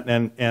taught that,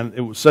 and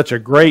it was such a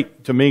great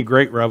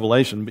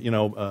revelation. But,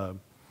 I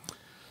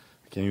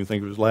can't even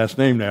think of his last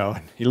name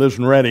now. He lives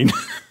in Reading.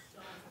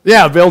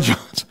 Yeah, Bill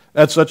Jones.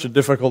 That's such a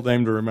difficult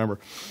name to remember.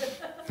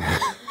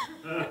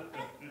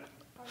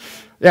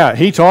 Yeah,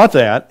 he taught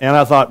that, and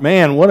I thought,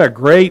 man, what a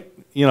great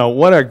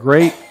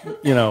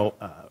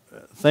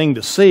thing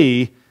to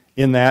see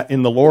in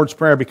the Lord's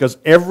Prayer, because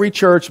every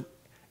church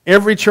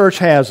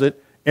has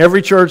it.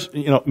 Every church,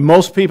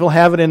 most people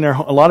have it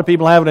a lot of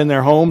people have it in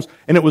their homes,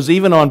 and it was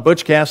even on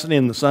Butch Cassidy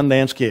and the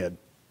Sundance Kid.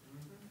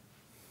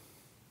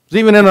 It's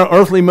even in an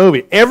earthly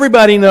movie.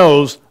 Everybody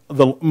knows,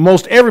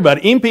 most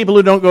everybody, even people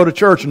who don't go to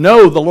church,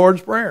 know the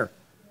Lord's Prayer.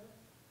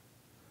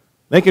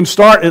 They can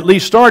at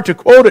least start to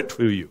quote it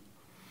to you.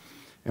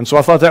 And so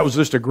I thought that was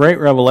just a great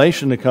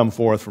revelation to come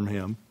forth from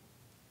him.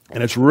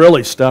 And it's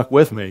really stuck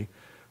with me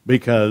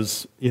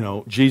because,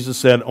 Jesus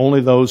said,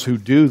 only those who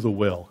do the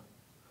will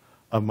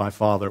of my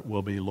Father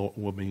will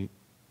be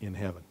in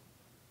heaven.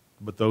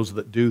 But those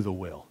that do the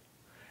will.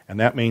 And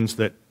that means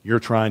that you're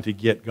trying to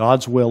get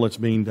God's will that's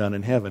being done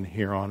in heaven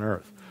here on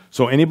earth.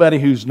 So anybody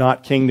who's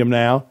not kingdom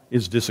now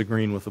is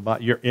disagreeing with the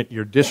Bible.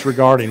 You're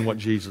disregarding what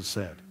Jesus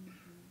said.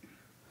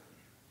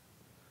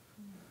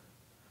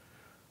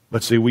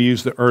 But see, we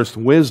use the earth's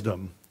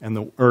wisdom and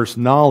the earth's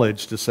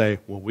knowledge to say,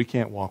 well, we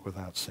can't walk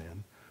without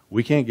sin.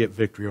 We can't get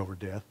victory over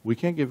death. We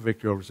can't get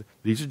victory over sin.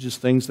 These are just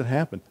things that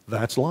happen.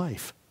 That's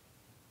life.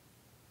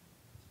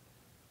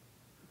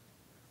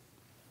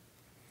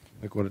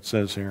 Look what it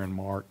says here in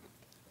Mark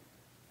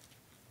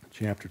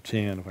chapter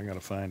 10, if I got to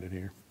find it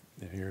here.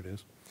 Yeah, here it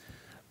is.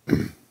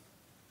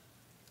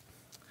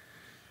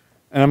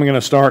 And I'm going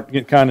to start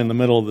kind of in the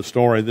middle of the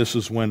story. This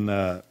is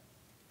when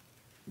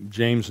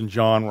James and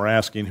John were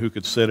asking who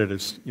could sit at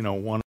his, one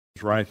on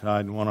his right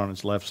side and one on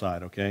his left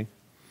side, okay?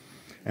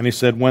 And he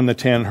said, when the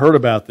 10 heard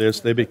about this,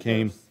 they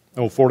became,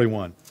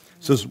 41. It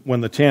says,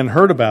 when the 10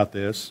 heard about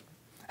this,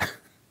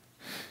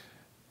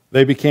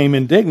 they became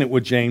indignant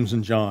with James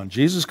and John.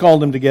 Jesus called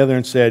them together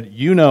and said,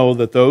 you know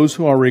that those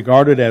who are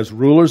regarded as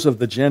rulers of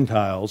the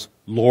Gentiles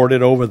lord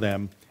it over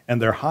them, and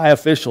their high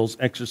officials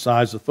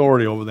exercise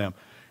authority over them.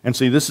 And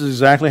see, this is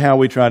exactly how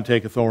we try to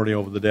take authority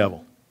over the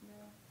devil,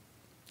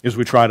 is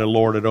we try to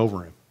lord it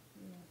over him.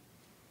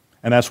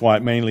 And that's why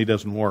it mainly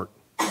doesn't work.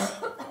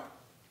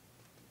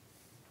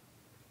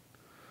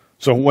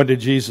 So what did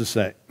Jesus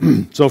say?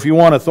 So if you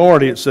want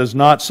authority, it says,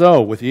 not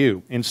so with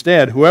you.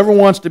 Instead, whoever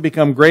wants to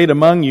become great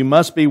among you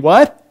must be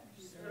what?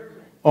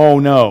 Servant. Oh,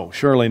 no,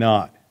 surely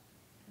not.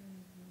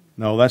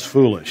 No, that's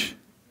foolish.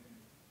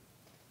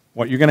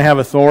 What, you're going to have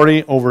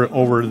authority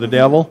over the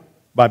devil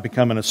by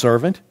becoming a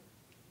servant?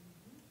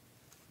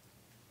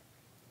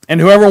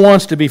 And whoever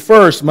wants to be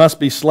first must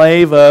be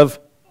slave of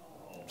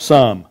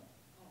some.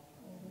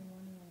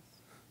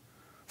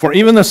 For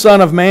even the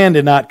Son of Man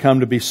did not come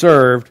to be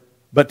served,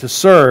 but to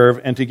serve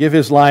and to give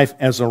his life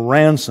as a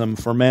ransom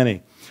for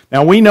many.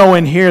 Now we know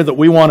in here that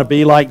we want to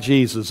be like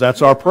Jesus.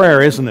 That's our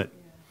prayer, isn't it?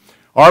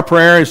 Our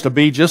prayer is to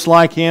be just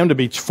like him, to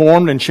be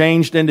formed and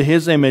changed into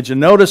his image.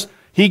 And notice,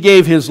 he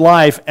gave his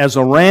life as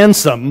a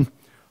ransom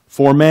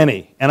for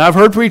many. And I've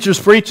heard preachers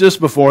preach this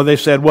before. They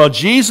said, well,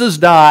 Jesus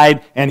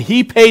died and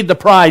he paid the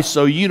price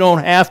so you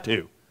don't have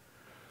to.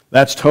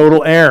 That's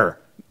total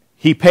error.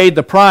 He paid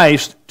the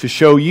price to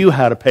show you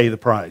how to pay the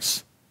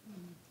price.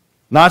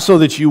 Not so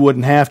that you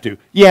wouldn't have to.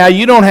 Yeah,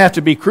 you don't have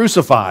to be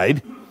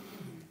crucified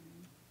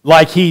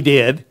like he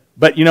did,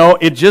 but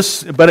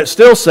it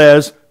still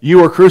says you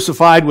were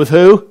crucified with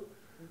who?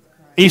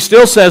 He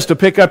still says to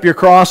pick up your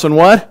cross and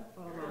what?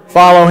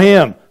 Follow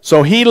him.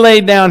 So he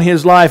laid down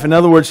his life. In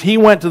other words, he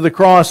went to the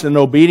cross in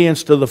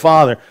obedience to the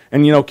Father.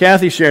 And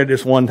Kathy shared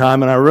this one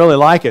time, and I really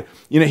like it.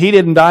 He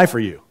didn't die for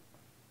you.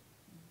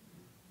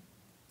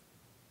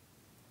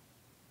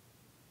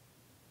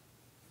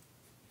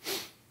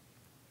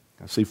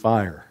 I see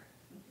fire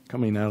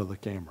coming out of the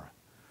camera.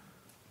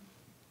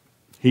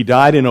 He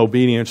died in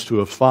obedience to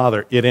his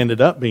Father. It ended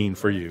up being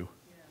for you.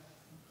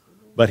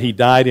 But he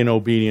died in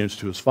obedience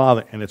to his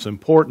Father. And it's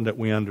important that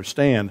we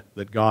understand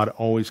that God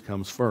always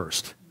comes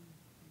first.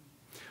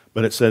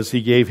 But it says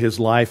he gave his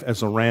life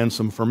as a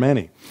ransom for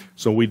many.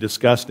 So we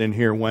discussed in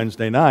here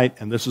Wednesday night,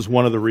 and this is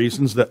one of the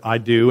reasons that I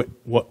do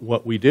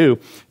what we do.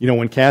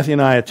 When Kathy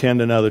and I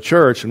attend another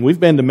church, and we've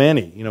been to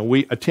many.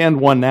 We attend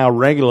one now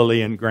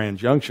regularly in Grand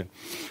Junction.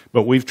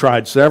 But we've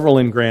tried several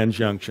in Grand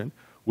Junction.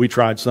 We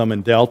tried some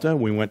in Delta.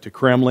 We went to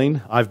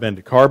Kremling. I've been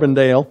to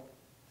Carbondale.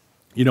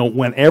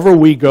 Whenever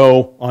we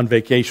go on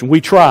vacation,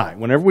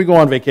 whenever we go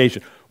on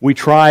vacation, we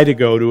try to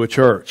go to a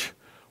church.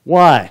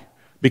 Why?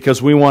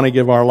 Because we want to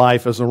give our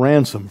life as a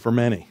ransom for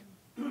many.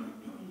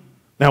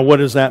 Now, what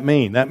does that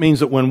mean? That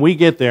means that when we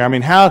get there,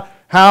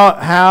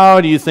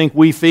 how do you think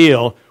we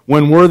feel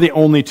when we're the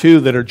only two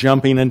that are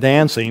jumping and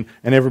dancing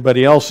and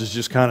everybody else is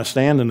just kind of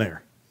standing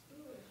there?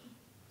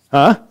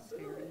 Huh?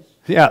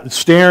 Yeah,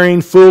 staring,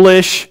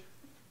 foolish.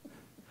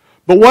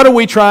 But what are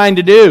we trying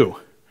to do?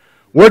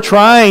 We're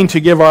trying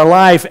to give our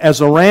life as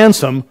a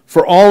ransom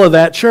for all of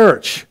that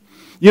church.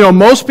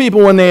 Most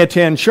people when they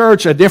attend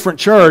church, a different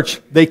church,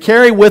 they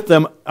carry with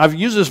them, I've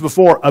used this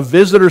before, a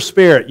visitor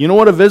spirit. You know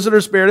what a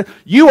visitor spirit is?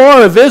 You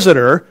are a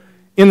visitor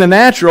in the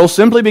natural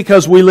simply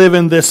because we live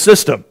in this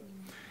system.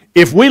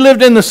 If we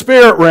lived in the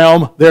spirit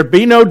realm, there'd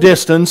be no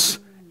distance,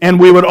 and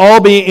we would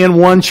all be in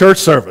one church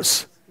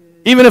service.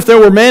 Even if there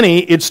were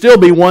many, it'd still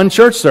be one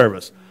church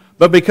service.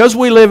 But because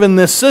we live in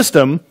this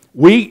system,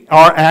 we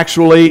are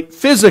actually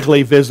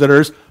physically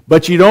visitors,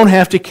 but you don't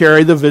have to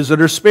carry the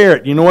visitor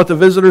spirit. You know what the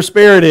visitor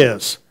spirit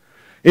is?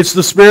 It's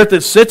the spirit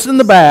that sits in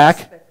the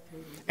back,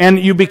 and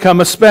you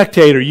become a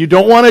spectator. You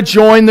don't want to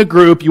join the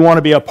group. You want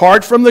to be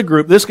apart from the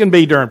group. This can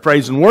be during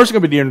praise and worship.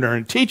 It can be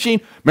during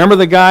teaching. Remember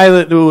the guy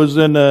that was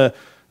in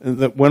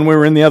when we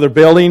were in the other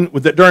building?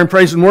 During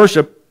praise and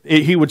worship,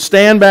 he would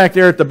stand back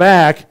there at the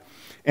back,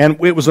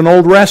 and it was an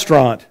old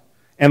restaurant.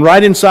 And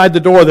right inside the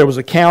door, there was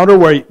a counter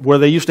where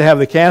they used to have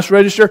the cash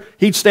register.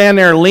 He'd stand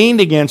there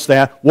leaned against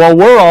that while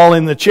we're all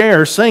in the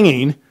chair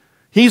singing.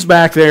 He's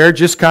back there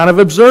just kind of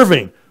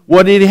observing.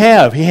 What did he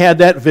have? He had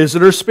that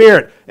visitor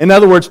spirit. In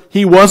other words,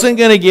 he wasn't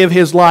going to give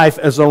his life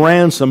as a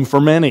ransom for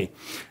many.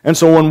 And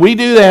so when we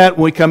do that,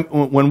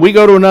 when we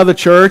go to another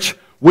church,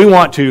 we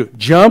want to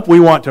jump, we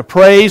want to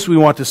praise, we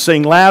want to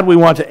sing loud, we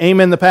want to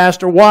amen the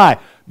pastor. Why?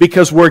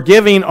 Because we're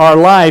giving our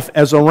life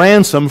as a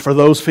ransom for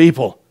those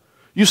people.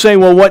 You say,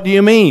 well, what do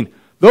you mean?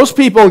 Those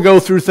people go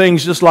through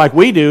things just like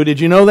we do. Did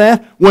you know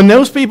that? When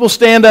those people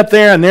stand up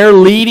there and they're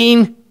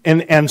leading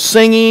and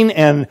singing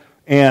and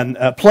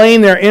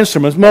playing their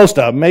instruments, most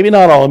of them, maybe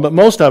not all of them, but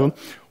most of them,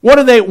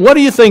 what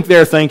do you think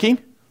they're thinking?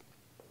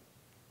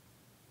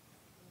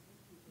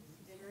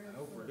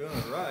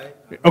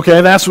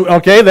 Okay,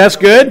 that's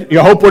good.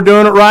 You hope we're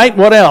doing it right.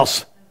 What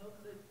else?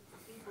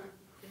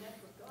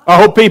 I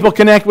hope people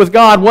connect with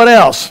God. What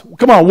else?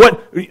 Come on,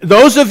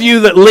 those of you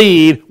that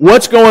lead,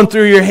 what's going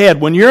through your head?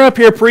 When you're up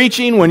here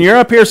preaching, when you're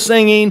up here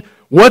singing,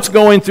 what's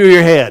going through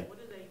your head?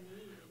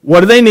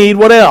 What do they need?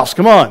 What else?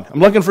 Come on, I'm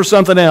looking for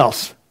something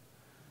else.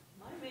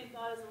 My main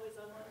thought is always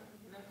I want them to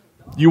connect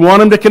with God. You want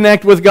them to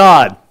connect with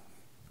God.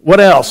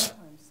 What else?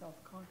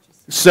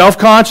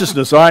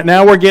 Self-consciousness. All right,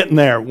 now we're getting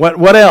there.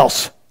 What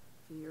else?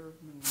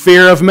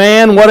 Fear of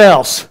man. What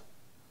else?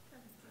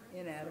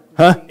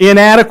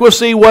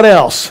 Inadequacy. What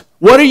else?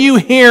 What are you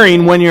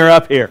hearing when you're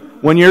up here?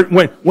 What?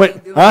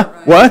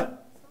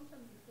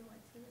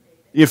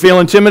 You feel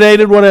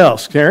intimidated? What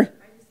else, Terry?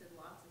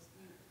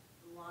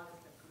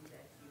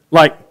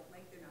 Like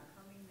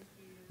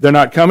they're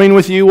not coming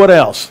with you. What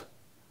else?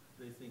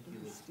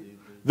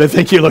 They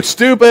think you look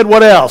stupid.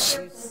 What else?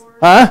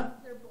 Huh?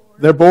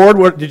 They're bored.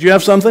 What, did you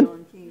have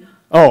something?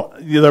 Oh,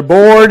 they're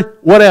bored.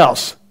 What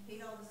else?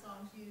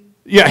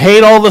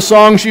 Hate all the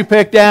songs you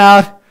picked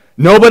out.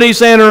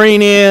 Nobody's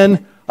entering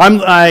in.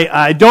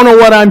 I don't know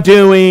what I'm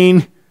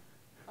doing.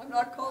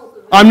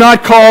 I'm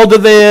not called to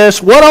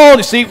this. What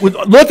all? See,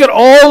 look at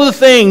all the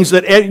things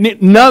that.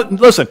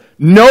 Listen,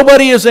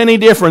 nobody is any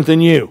different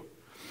than you.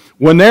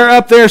 When they're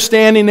up there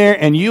standing there,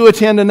 and you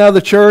attend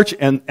another church,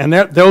 and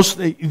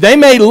they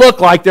may look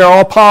like they're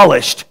all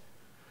polished,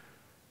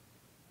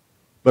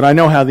 but I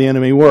know how the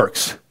enemy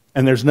works,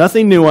 and there's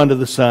nothing new under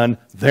the sun.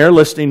 They're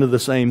listening to the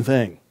same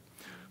thing.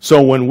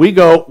 So when we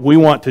go, we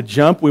want to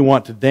jump, we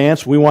want to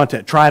dance, we want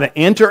to try to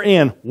enter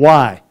in.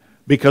 Why?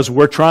 Because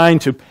we're trying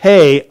to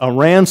pay a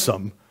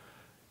ransom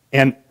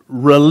and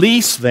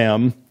release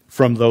them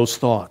from those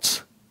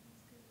thoughts.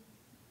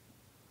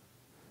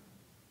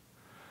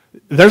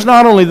 There's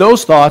not only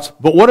those thoughts,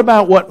 but what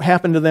about what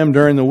happened to them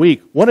during the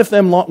week? What if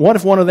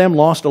one of them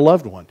lost a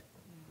loved one?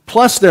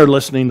 Plus they're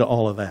listening to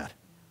all of that.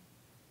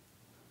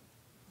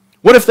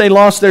 What if they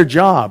lost their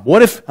job?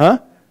 What if,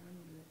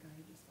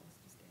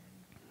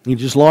 He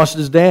just lost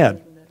his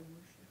dad.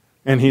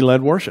 And he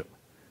led worship.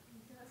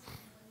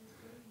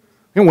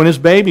 And when his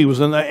baby was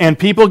in and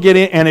people get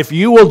in, and if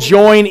you will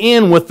join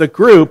in with the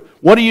group,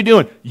 what are you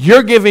doing?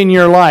 You're giving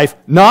your life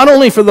not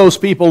only for those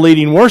people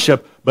leading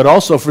worship, but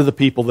also for the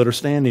people that are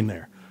standing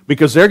there.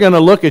 Because they're going to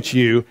look at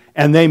you,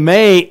 and they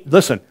may,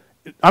 listen,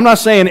 I'm not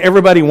saying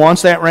everybody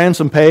wants that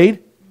ransom paid.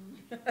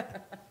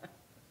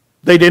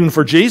 They didn't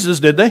for Jesus,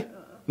 did they?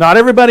 Not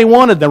everybody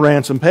wanted the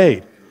ransom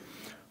paid.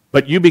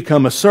 But you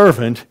become a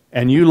servant,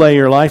 and you lay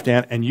your life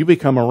down, and you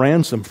become a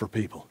ransom for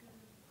people.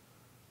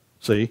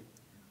 See?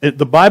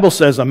 The Bible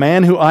says a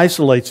man who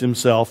isolates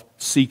himself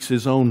seeks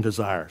his own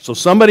desire. So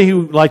somebody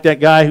who, like that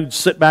guy who'd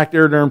sit back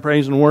there during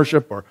praise and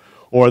worship,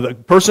 or the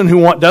person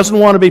who doesn't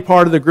want to be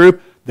part of the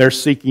group, they're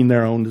seeking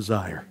their own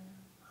desire.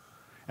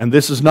 And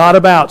this is not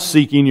about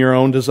seeking your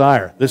own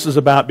desire. This is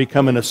about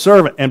becoming a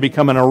servant and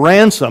becoming a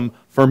ransom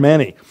for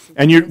many.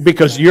 And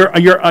because you're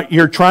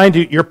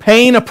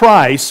paying a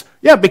price.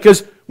 Yeah,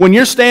 because when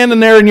you're standing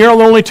there and you're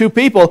the only two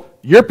people,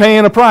 you're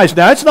paying a price.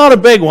 Now, it's not a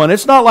big one.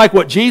 It's not like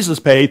what Jesus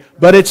paid,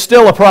 but it's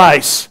still a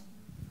price.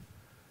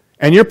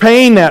 And you're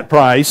paying that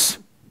price.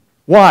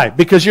 Why?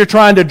 Because you're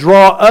trying to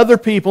draw other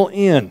people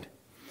in.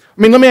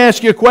 I mean, let me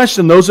ask you a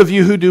question. Those of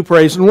you who do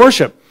praise and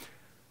worship,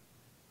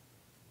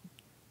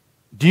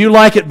 do you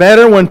like it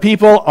better when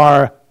people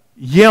are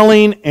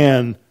yelling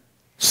and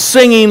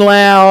singing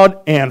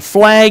loud and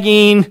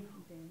flagging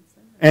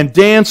and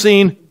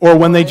dancing, or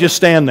when they just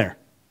stand there?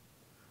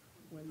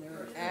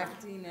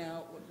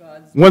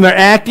 When they're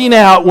acting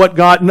out what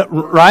God,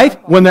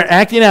 right? When they're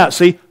acting out.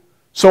 See,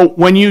 so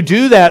when you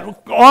do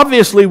that,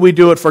 obviously we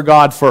do it for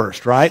God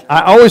first, right?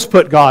 I always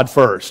put God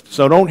first,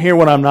 so don't hear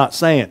what I'm not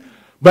saying.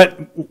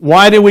 But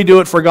why do we do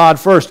it for God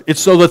first?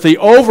 It's so that the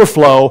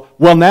overflow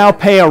will now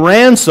pay a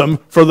ransom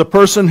for the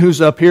person who's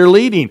up here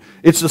leading.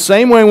 It's the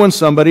same way when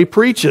somebody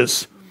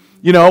preaches.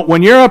 You know,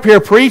 when you're up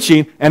here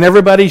preaching and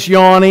everybody's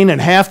yawning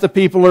and half the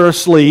people are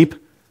asleep,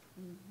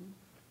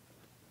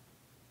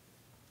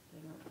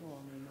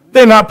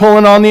 they're not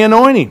pulling on the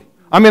anointing.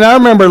 I mean, I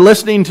remember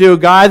listening to a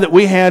guy that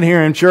we had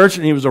here in church,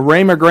 and he was a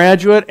Rhema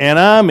graduate, and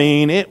I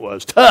mean, it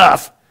was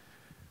tough.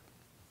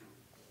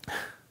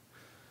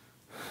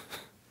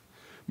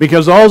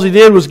 Because all he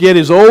did was get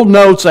his old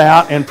notes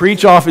out and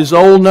preach off his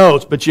old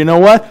notes. But you know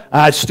what?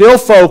 I still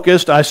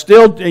focused. I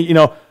still,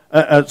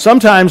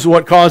 sometimes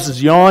what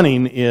causes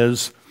yawning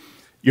is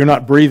you're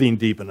not breathing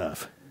deep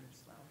enough.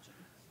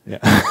 Yeah.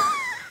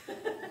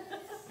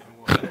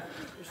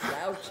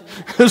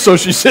 So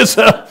she sits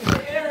up.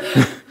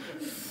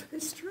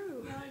 It's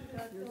true.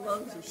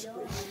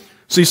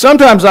 See,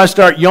 sometimes I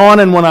start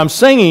yawning when I'm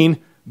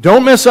singing.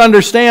 Don't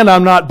misunderstand,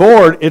 I'm not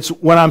bored. It's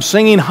when I'm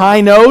singing high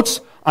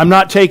notes, I'm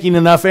not taking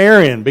enough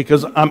air in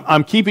because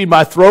I'm keeping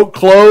my throat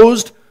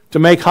closed to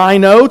make high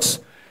notes.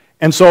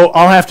 And so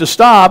I'll have to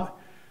stop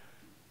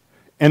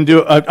and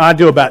I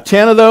do about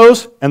 10 of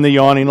those, and the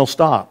yawning will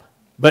stop.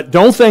 But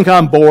don't think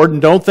I'm bored,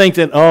 and don't think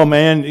that, oh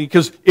man,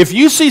 because if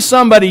you see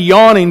somebody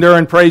yawning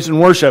during praise and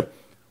worship,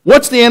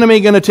 what's the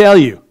enemy going to tell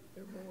you?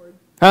 They're bored.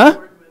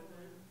 Huh?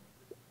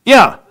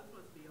 Yeah.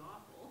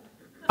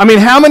 I mean,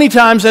 how many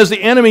times has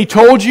the enemy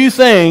told you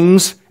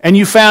things and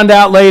you found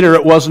out later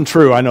it wasn't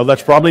true? I know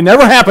that's probably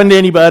never happened to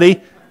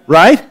anybody,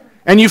 right?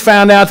 And you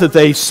found out that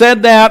they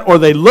said that, or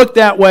they looked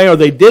that way, or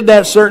they did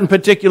that certain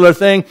particular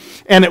thing,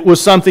 and it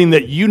was something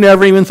that you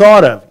never even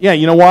thought of. Yeah,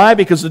 you know why?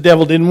 Because the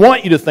devil didn't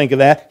want you to think of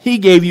that. He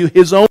gave you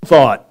his own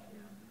thought.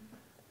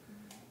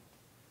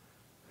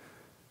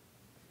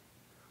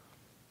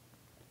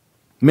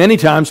 Many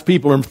times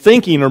people are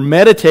thinking or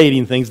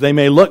meditating things. They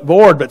may look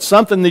bored, but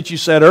something that you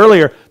said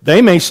earlier,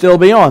 they may still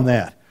be on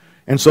that.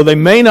 And so they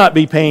may not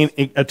be paying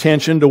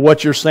attention to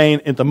what you're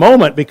saying at the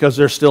moment because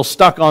they're still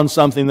stuck on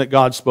something that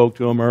God spoke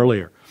to them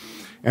earlier.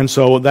 And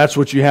so that's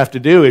what you have to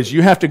do, is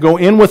you have to go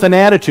in with an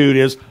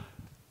attitude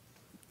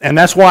and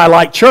that's why I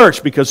like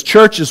church, because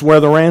church is where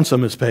the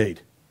ransom is paid.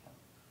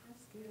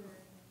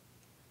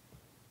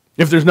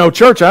 If there's no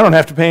church, I don't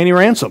have to pay any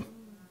ransom.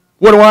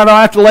 What do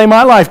I have to lay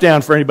my life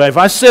down for anybody? If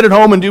I sit at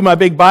home and do my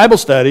big Bible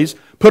studies,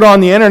 put on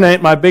the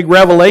internet my big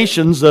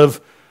revelations of,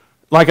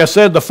 like I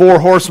said, the 4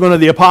 horsemen of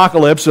the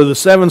apocalypse, or the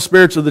 7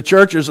 spirits of the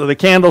churches, or the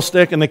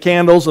candlestick and the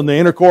candles and the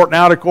inner court and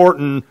outer court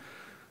and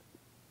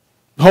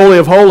Holy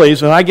of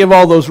Holies, and I give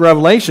all those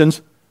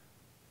revelations,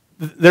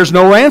 there's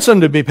no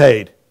ransom to be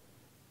paid.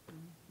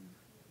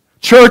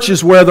 Church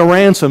is where the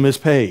ransom is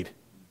paid.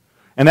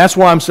 And that's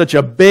why I'm such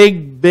a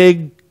big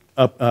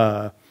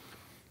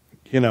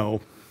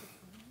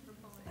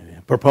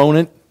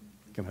proponent.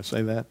 Can I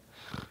say that?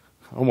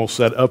 I almost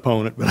said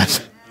opponent,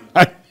 but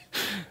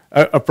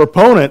a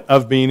proponent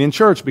of being in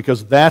church,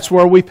 because that's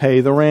where we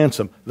pay the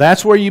ransom.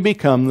 That's where you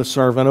become the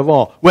servant of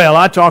all. Well,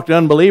 I talk to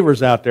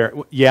unbelievers out there.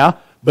 Yeah,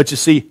 but you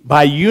see,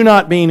 by you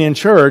not being in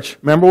church,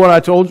 remember what I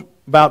told you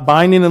about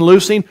binding and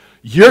loosing?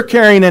 You're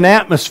carrying an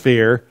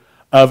atmosphere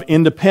of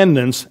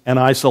independence and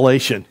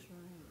isolation.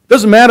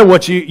 Doesn't matter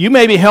what you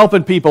may be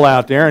helping people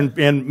out there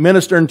and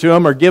ministering to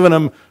them or giving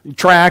them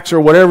tracts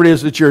or whatever it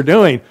is that you're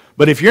doing.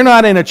 But if you're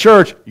not in a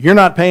church, you're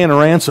not paying a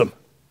ransom.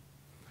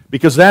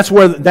 Because that's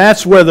where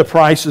the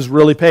price is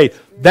really paid.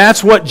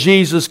 That's what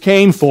Jesus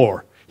came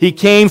for. He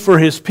came for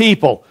His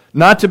people,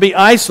 not to be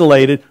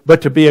isolated,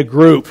 but to be a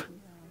group.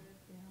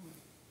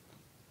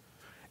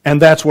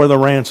 And that's where the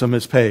ransom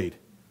is paid.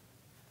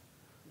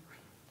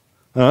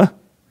 Huh?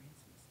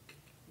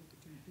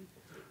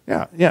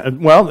 Yeah.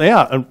 Well,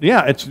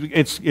 yeah.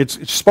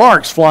 It's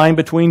sparks flying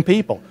between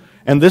people,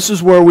 and this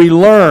is where we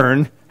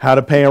learn how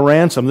to pay a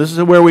ransom. This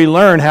is where we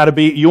learn how to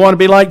be. You want to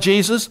be like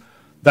Jesus?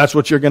 That's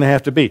what you're going to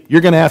have to be.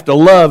 You're going to have to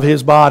love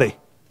His body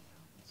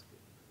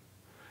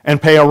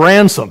and pay a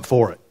ransom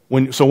for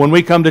it. So when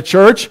we come to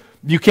church,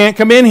 you can't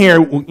come in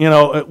here,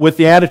 with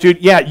the attitude,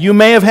 yeah, you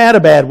may have had a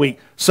bad week.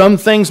 Some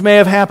things may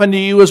have happened to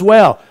you as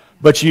well,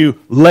 but you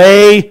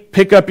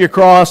pick up your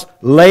cross,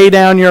 lay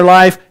down your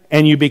life,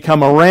 and you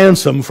become a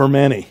ransom for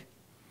many.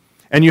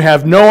 And you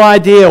have no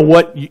idea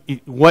what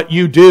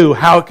you do,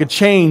 how it could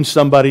change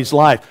somebody's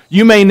life.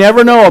 You may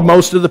never know of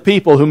most of the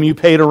people whom you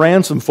paid a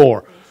ransom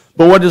for.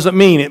 But what does it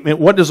mean?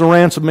 What does a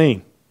ransom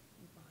mean?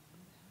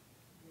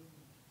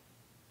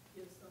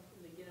 Give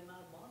something to get him out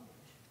of bondage.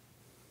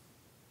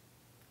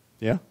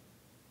 Yeah?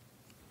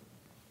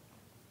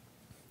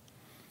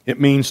 It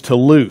means to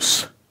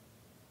loose.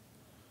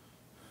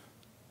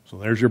 So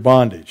there's your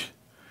bondage.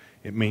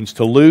 It means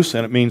to loose,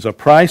 and it means a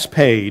price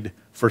paid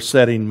for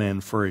setting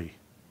men free.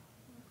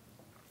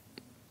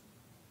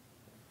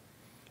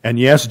 And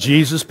yes,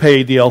 Jesus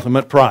paid the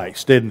ultimate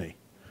price, didn't He?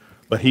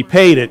 But He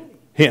paid it.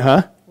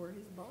 Huh?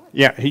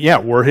 Yeah,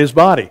 we're His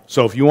body.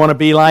 So if you want to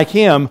be like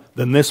Him,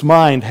 then this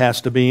mind has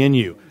to be in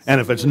you.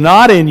 And if it's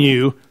not in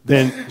you,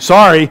 then,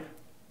 sorry,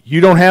 you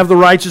don't have the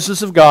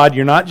righteousness of God.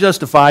 You're not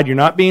justified. You're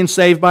not being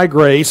saved by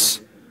grace.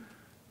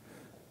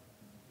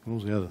 What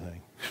was the other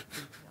thing?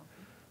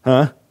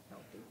 Huh?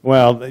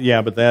 Well,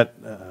 yeah, but that...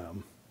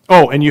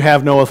 and you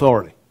have no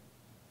authority.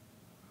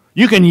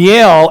 You can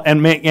yell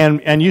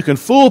and you can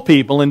fool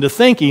people into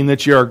thinking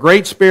that you're a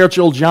great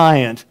spiritual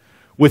giant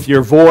with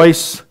your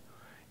voice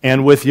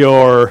and with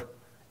your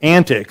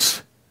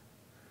antics.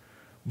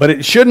 But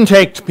it shouldn't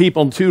take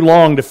people too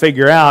long to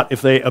figure out,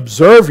 if they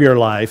observe your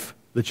life,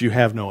 that you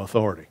have no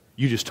authority.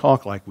 You just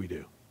talk like we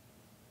do.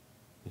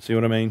 You see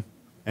what I mean?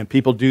 And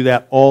people do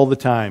that all the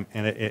time.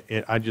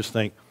 And I just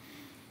think,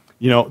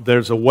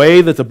 there's a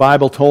way that the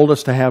Bible told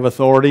us to have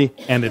authority,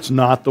 and it's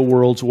not the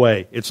world's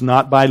way. It's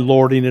not by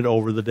lording it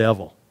over the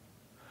devil.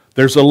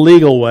 There's a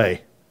legal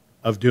way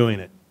of doing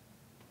it.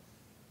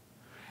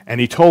 And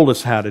He told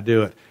us how to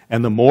do it.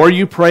 And the more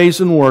you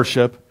praise and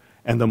worship,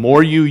 and the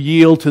more you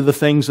yield to the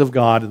things of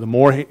God, and the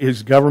more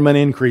His government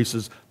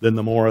increases, then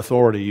the more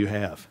authority you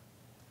have.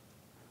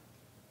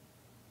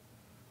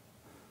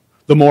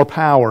 The more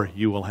power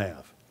you will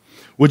have.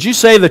 Would you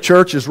say the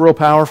church is real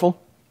powerful?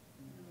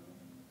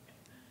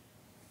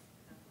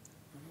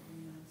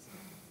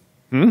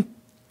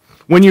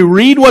 When you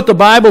read what the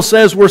Bible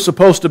says we're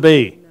supposed to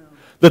be,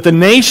 that the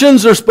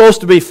nations are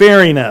supposed to be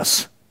fearing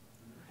us,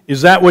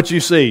 is that what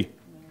you see?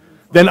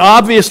 Then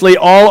obviously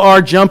all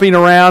our jumping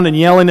around and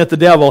yelling at the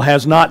devil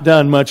has not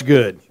done much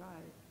good.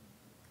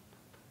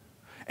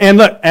 And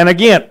look, and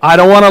again, I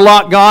don't want to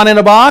lock God in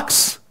a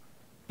box.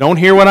 Don't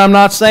hear what I'm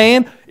not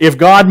saying. If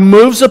God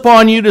moves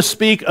upon you to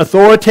speak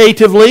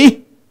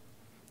authoritatively,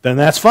 then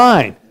that's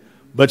fine.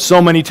 But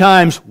so many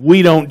times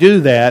we don't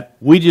do that.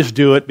 We just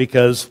do it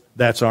because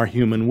that's our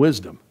human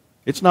wisdom.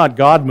 It's not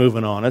God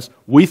moving on us.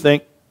 We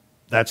think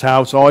that's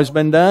how it's always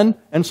been done,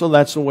 and so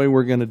that's the way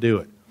we're going to do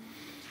it.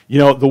 You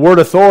know, the word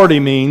authority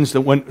means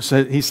that when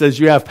he says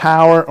you have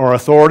power or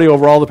authority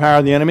over all the power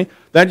of the enemy,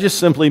 that just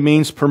simply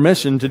means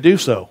permission to do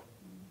so.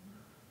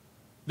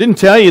 Didn't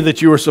tell you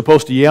that you were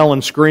supposed to yell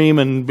and scream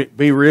and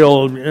be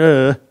real.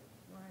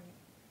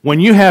 When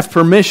you have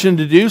permission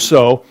to do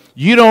so,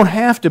 you don't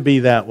have to be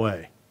that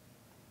way.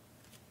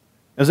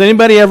 Has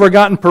anybody ever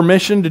gotten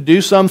permission to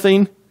do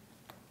something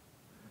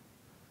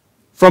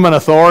from an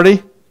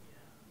authority?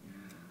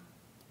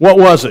 What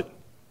was it?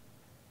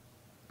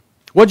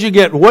 What did you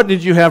get? What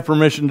did you have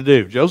permission to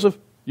do? Joseph,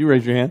 you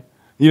raise your hand.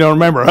 You don't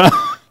remember, huh?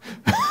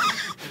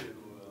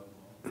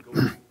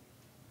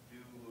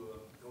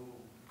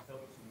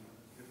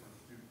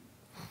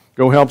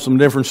 Go help some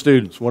different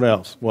students. What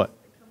else? What?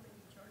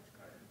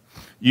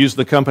 Use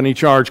the company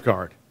charge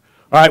card.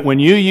 All right, when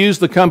you use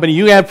the company,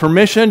 you have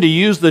permission to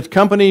use the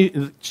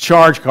company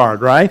charge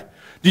card, right?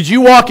 Did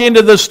you walk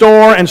into the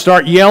store and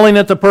start yelling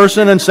at the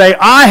person and say,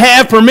 I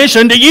have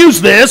permission to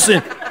use this?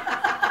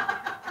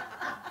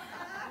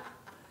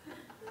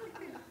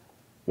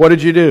 What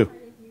did you do?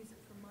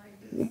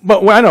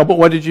 But I know, but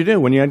what did you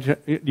do? When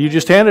you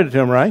just handed it to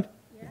them, right?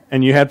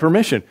 And you had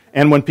permission.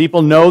 And when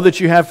people know that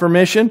you have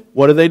permission,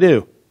 what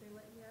do?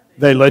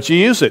 They let you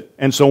use it.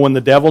 And so when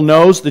the devil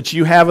knows that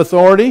you have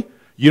authority,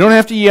 you don't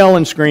have to yell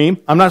and scream.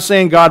 I'm not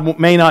saying God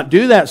may not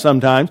do that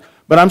sometimes,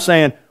 but I'm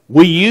saying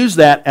we use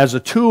that as a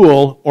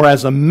tool or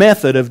as a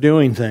method of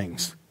doing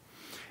things.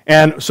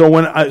 And so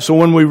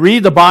when we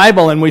read the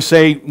Bible and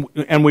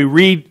we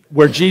read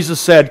where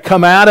Jesus said,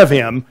 come out of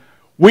him,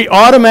 we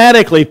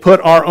automatically put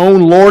our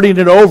own lording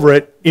it over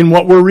it in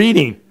what we're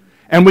reading.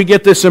 And we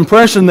get this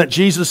impression that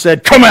Jesus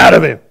said, come out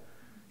of him.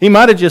 He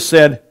might have just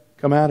said,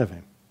 come out of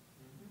him.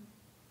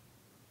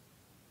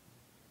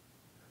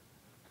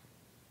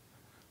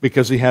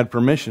 Because he had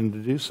permission to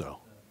do so.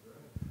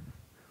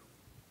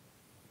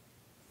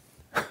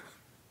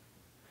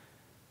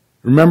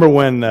 Remember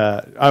when,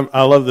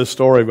 I love this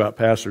story about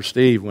Pastor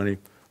Steve, when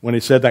he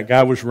said that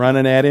guy was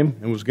running at him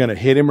and was going to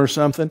hit him or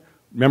something.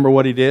 Remember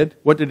what he did?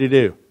 What did he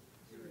do?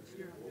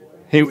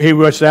 He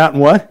rushed out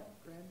and what?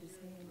 Grabbed his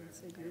hand and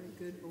said, you're a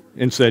good boy.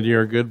 And said,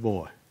 you're a good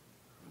boy.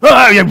 Oh,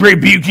 I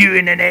rebuke you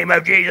in the name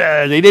of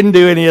Jesus. He didn't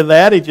do any of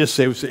that. He just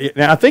said,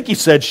 now I think he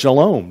said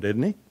shalom,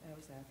 didn't he? That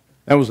was after.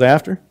 That was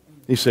after?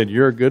 He said,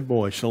 you're a good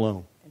boy,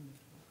 shalom.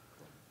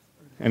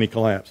 And he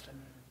collapsed.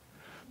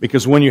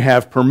 Because when you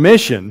have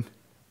permission,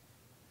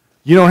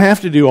 you don't have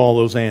to do all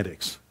those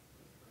antics.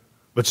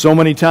 But so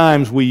many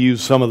times we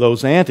use some of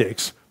those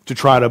antics to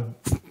try to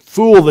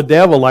fool the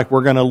devil like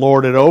we're going to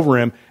lord it over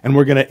him and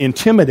we're going to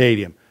intimidate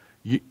him.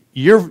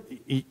 You're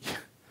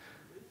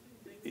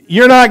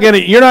not going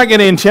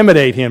to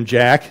intimidate him,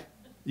 Jack.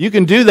 You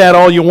can do that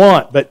all you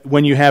want, but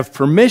when you have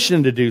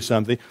permission to do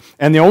something,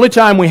 and the only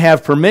time we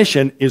have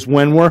permission is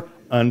when we're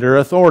under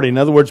authority. In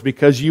other words,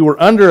 because you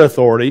were under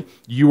authority,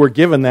 you were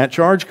given that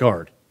charge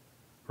card,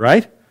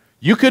 right?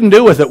 You couldn't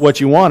do with it what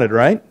you wanted,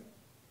 right?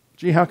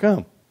 Gee, how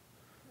come?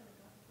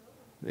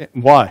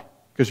 Why?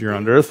 Because you're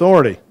under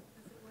authority.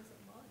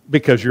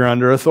 Because you're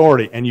under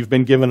authority, and you've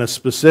been given a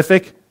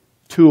specific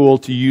tool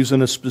to use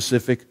in a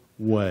specific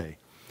way.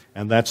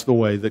 And that's the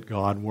way that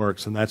God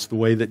works, and that's the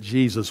way that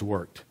Jesus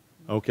worked.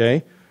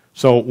 Okay?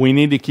 So we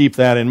need to keep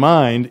that in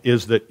mind,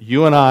 is that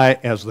you and I,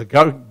 as the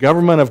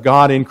government of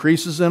God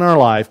increases in our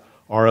life,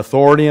 our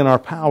authority and our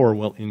power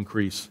will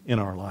increase in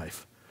our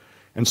life.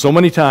 And so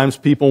many times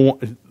people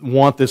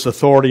want this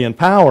authority and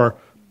power,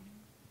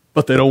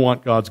 but they don't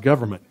want God's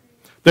government.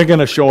 They're going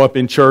to show up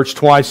in church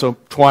twice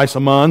a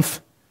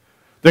month.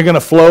 They're going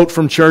to float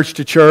from church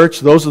to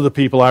church. Those are the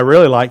people I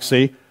really like.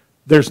 See,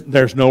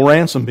 there's no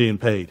ransom being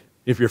paid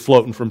if you're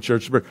floating from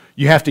church to church.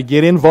 You have to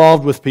get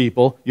involved with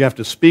people. You have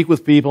to speak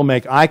with people,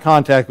 make eye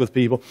contact with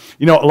people.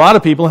 You know, a lot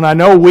of people, and I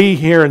know we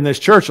here in this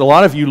church, a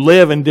lot of you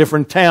live in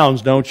different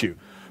towns, don't you?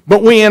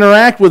 But we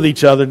interact with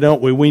each other,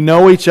 don't we? We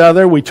know each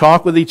other. We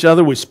talk with each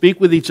other. We speak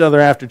with each other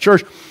after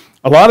church.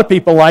 A lot of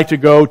people like to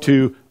go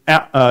to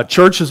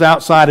churches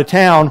outside of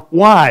town.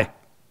 Why?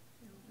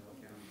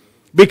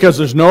 Because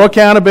there's no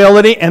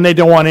accountability and they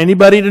don't want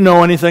anybody to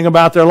know anything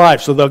about their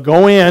life. So they'll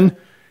go in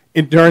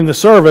during the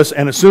service,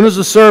 and as soon as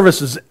the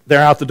service is,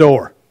 they're out the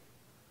door,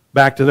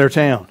 back to their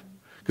town.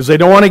 Because they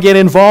don't want to get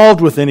involved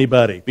with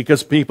anybody.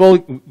 Because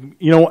people,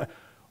 you know,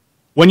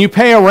 when you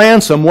pay a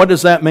ransom, what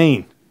does that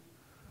mean?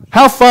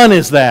 How fun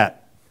is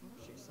that?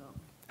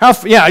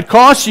 Yeah, it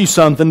costs you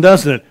something,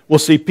 doesn't it? Well,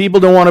 see, people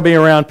don't want to be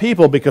around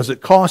people because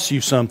it costs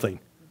you something.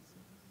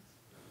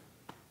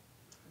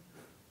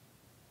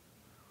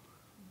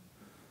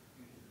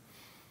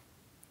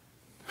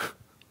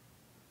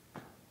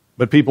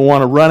 But people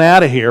want to run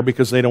out of here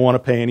because they don't want to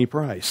pay any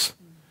price.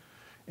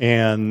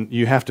 And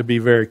you have to be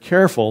very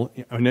careful.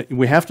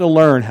 We have to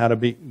learn how to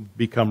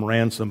become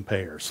ransom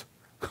payers.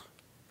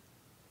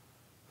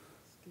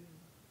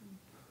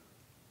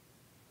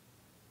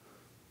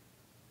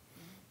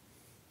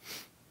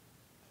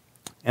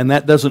 And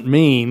that doesn't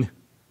mean,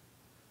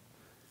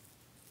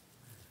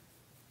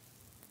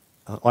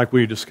 like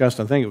we discussed,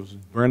 I think it was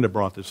Brenda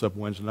brought this up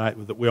Wednesday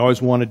night, that we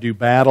always want to do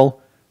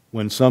battle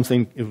when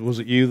something, was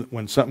it you,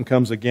 when something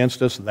comes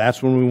against us,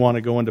 that's when we want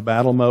to go into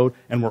battle mode,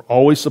 and we're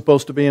always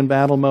supposed to be in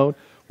battle mode.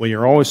 Well,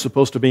 you're always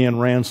supposed to be in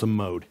ransom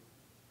mode.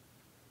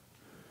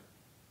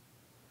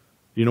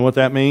 You know what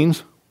that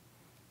means?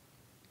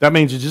 That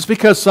means just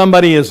because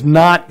somebody is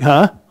not,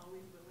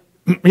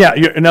 Yeah,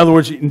 in other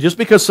words, just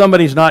because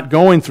somebody's not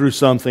going through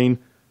something,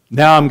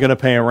 now I'm going to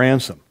pay a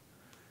ransom.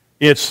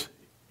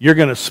 You're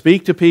going to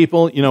speak to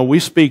people. You know, we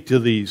speak to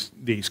these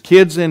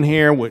kids in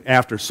here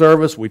after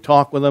service. We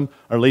talk with them,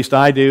 or at least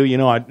I do. You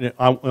know,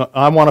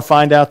 I want to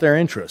find out their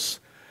interests,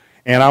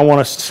 and I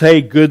want to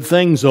say good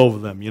things over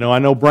them. You know, I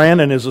know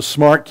Brandon is a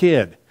smart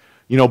kid.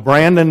 You know,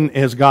 Brandon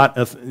has got,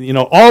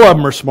 all of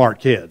them are smart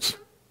kids.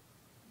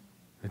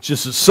 It's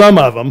just that some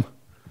of them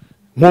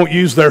won't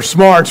use their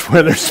smarts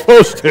where they're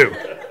supposed to.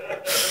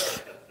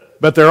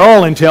 But they're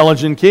all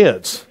intelligent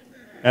kids.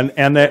 And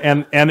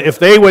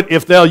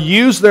if they'll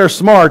use their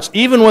smarts,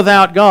 even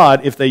without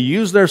God, if they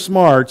use their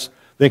smarts,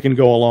 they can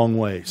go a long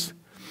ways.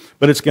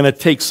 But it's going to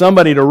take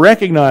somebody to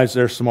recognize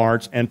their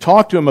smarts and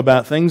talk to them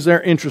about things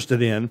they're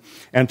interested in,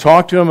 and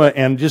talk to them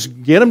and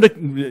just get them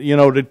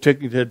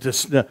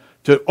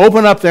to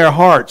open up their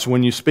hearts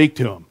when you speak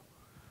to them.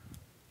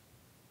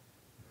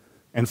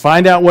 And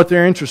find out what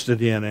they're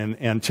interested in,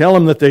 and tell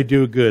them that they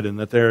do good, and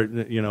that they're,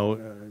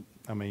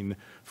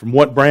 from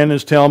what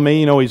Brandon's telling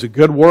me, he's a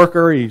good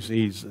worker,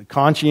 he's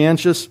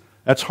conscientious.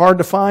 That's hard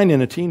to find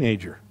in a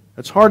teenager.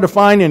 That's hard to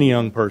find in a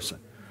young person.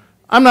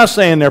 I'm not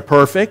saying they're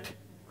perfect.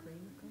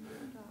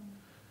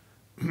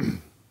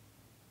 I'm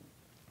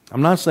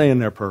not saying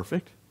they're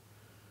perfect.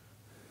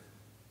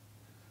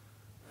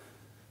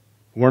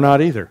 We're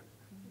not either.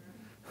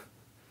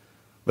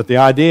 But the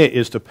idea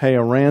is to pay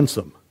a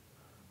ransom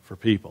for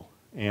people.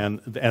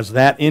 And as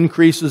that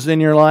increases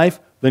in your life,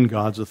 then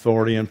God's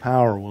authority and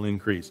power will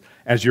increase.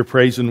 As your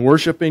praise and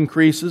worship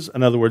increases,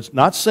 in other words,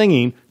 not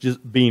singing,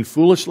 just being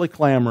foolishly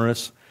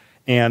clamorous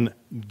and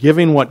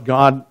giving what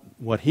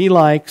He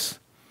likes,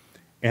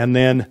 and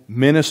then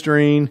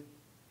ministering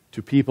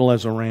to people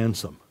as a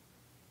ransom.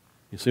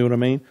 You see what I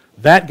mean?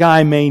 That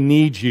guy may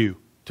need you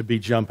to be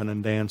jumping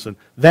and dancing.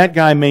 That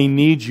guy may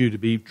need you to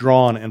be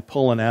drawn and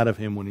pulling out of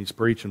him when he's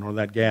preaching, or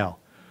that gal.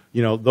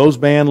 Those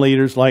band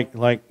leaders,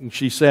 like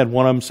she said,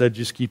 one of them said,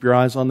 just keep your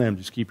eyes on them.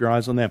 Just keep your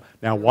eyes on them.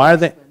 Now, why are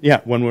they? Yeah,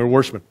 when we're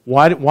worshiping.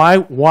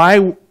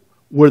 Why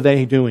were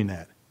they doing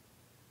that?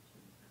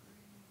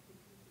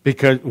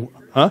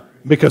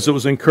 Because it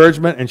was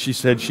encouragement, and she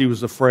said she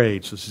was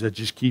afraid. So she said,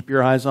 just keep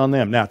your eyes on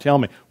them. Now, tell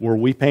me, were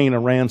we paying a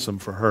ransom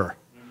for her?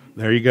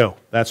 There you go.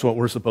 That's what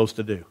we're supposed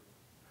to do.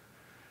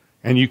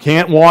 And you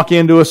can't walk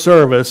into a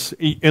service.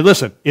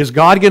 Listen, is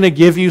God going to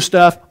give you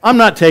stuff? I'm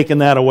not taking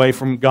that away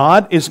from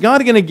God. Is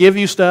God going to give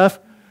you stuff?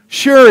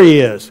 Sure He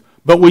is.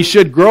 But we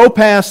should grow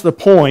past the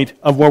point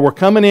of where we're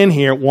coming in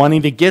here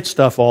wanting to get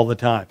stuff all the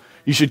time.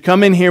 You should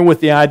come in here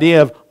with the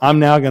idea of, I'm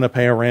now going to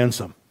pay a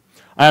ransom.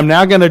 I am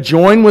now going to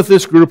join with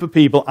this group of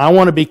people. I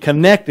want to be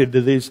connected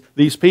to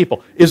these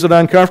people. Is it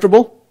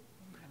uncomfortable?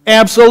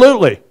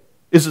 Absolutely.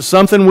 Is it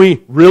something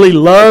we really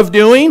love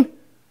doing?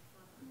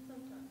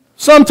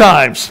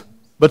 Sometimes.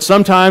 But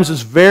sometimes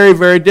it's very,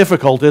 very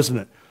difficult, isn't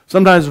it?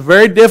 Sometimes it's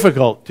very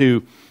difficult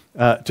to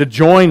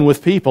join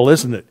with people,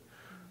 isn't it?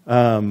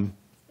 Yeah,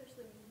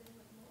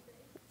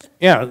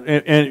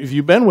 and if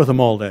you've been with them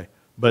all day.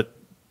 But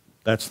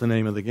that's the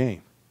name of the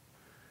game,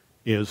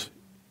 is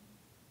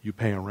you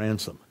pay a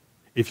ransom.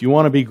 If you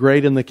want to be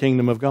great in the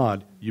kingdom of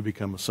God, you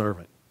become a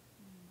servant.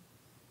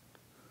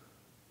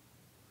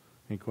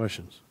 Any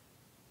questions?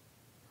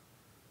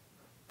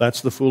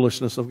 That's the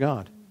foolishness of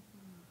God.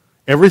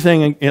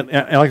 Everything, like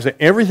I say,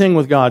 everything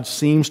with God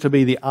seems to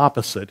be the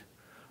opposite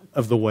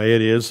of the way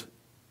it is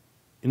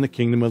in the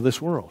kingdom of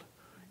this world.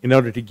 In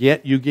order to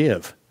get, you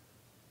give.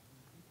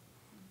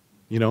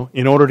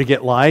 In order to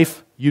get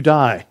life, you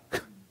die.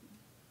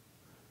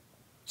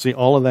 See,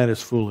 all of that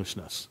is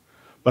foolishness.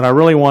 But I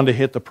really wanted to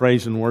hit the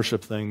praise and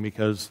worship thing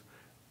because,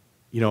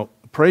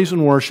 praise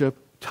and worship,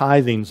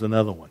 tithing's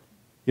another one.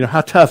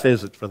 How tough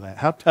is it for that?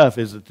 How tough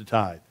is it to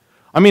tithe?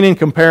 I mean, in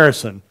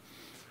comparison,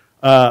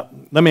 let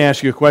me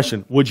ask you a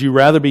question. Would you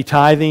rather be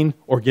tithing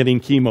or getting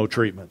chemo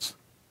treatments?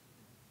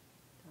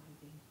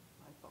 Tithing,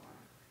 by far.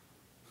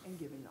 And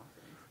giving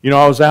offerings.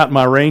 I was out in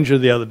my Ranger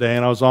the other day,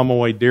 and I was on my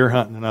way deer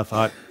hunting, and I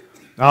thought,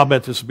 I'll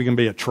bet this is going to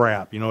be a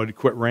trap. It had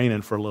quit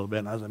raining for a little bit.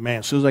 And I was like, man,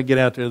 as soon as I get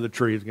out there to the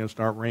tree, it's going to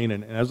start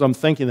raining. And as I'm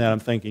thinking that, I'm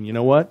thinking, you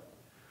know what?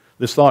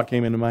 This thought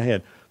came into my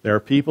head. There are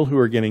people who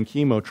are getting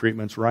chemo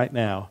treatments right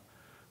now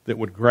that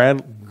would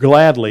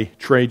gladly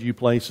trade you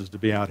places to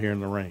be out here in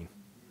the rain.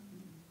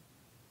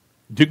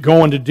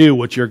 Going to do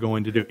what you're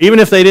going to do. Even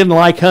if they didn't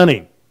like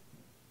hunting,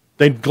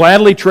 They'd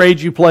gladly trade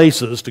you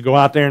places to go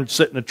out there and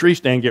sit in a tree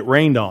stand and get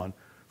rained on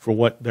for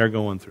what they're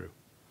going through.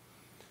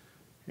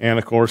 And,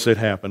 of course, it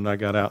happened. I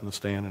got out in the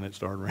stand and it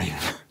started raining.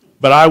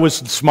 But I was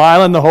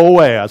smiling the whole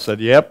way. I said,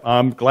 yep,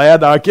 I'm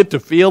glad I get to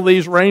feel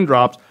these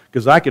raindrops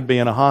because I could be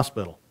in a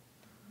hospital.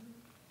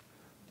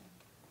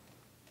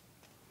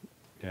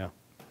 Yeah.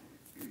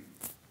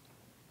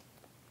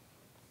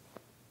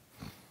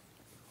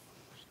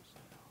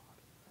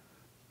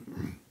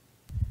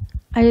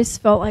 I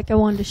just felt like I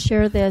wanted to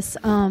share this.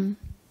 You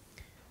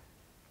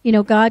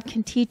know, God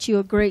can teach you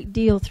a great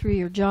deal through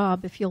your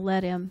job if you'll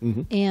let Him.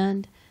 Mm-hmm.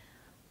 And,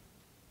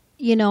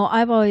 you know,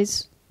 I've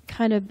always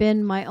kind of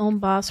been my own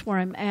boss where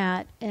I'm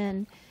at,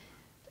 and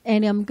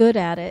I'm good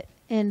at it.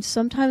 And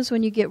sometimes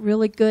when you get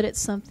really good at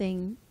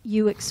something,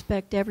 you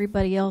expect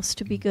everybody else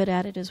to be good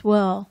at it as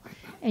well.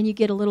 And you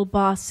get a little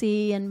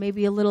bossy and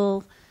maybe a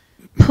little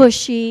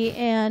pushy,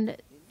 and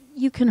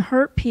you can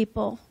hurt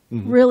people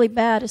really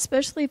bad,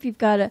 especially if you've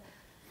got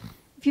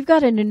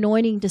an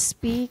anointing to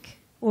speak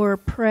or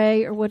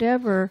pray or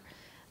whatever.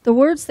 The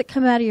words that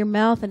come out of your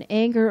mouth in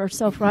anger or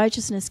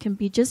self-righteousness can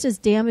be just as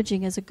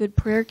damaging as a good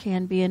prayer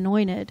can be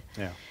anointed.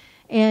 Yeah.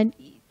 And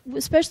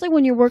especially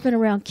when you're working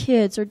around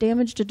kids or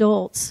damaged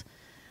adults,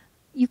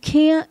 you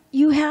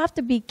have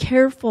to be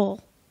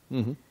careful.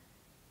 Mm-hmm.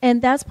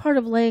 And that's part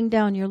of laying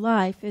down your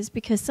life, is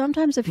because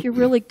sometimes if you're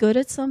really good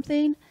at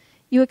something,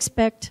 you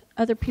expect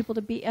other people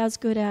to be as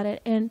good at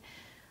it. And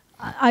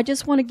I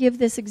just want to give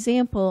this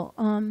example.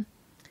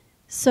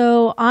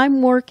 So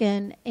I'm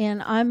working,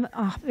 and I'm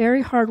a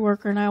very hard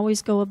worker, and I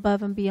always go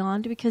above and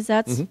beyond because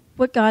that's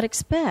what God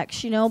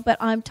expects, you know. But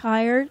I'm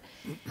tired,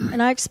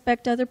 and I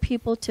expect other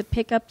people to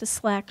pick up the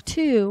slack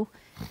too,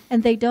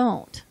 and they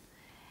don't.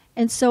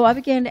 And so I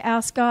began to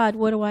ask God,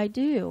 what do I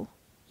do?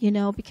 You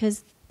know,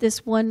 because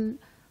this one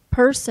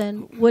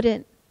person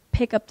wouldn't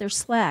pick up their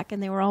slack,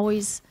 and they were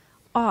always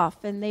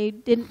off, and they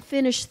didn't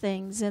finish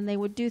things, and they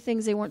would do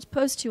things they weren't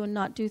supposed to and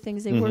not do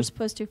things they were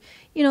supposed to.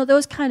 You know,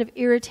 those kind of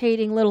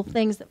irritating little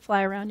things that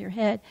fly around your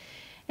head.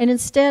 And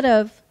instead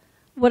of,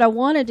 what I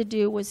wanted to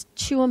do was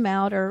chew them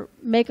out or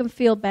make them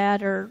feel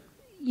bad or,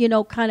 you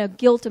know, kind of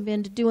guilt them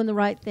into doing the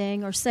right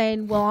thing or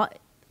saying, well,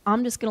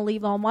 I'm just going to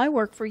leave all my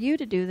work for you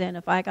to do then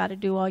if I got to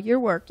do all your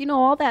work. You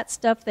know, all that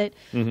stuff that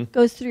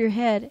goes through your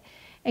head.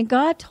 And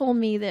God told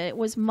me that it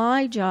was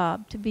my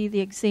job to be the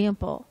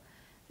example,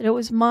 that it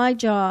was my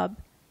job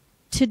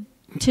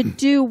to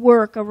do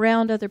work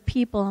around other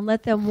people and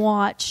let them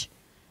watch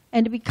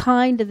and to be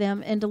kind to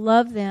them and to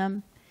love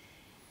them.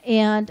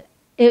 And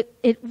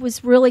it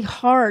was really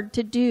hard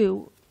to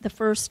do the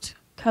first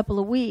couple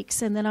of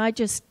weeks. And then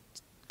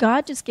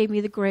God just gave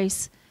me the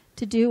grace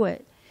to do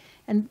it.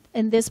 And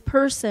this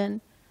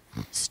person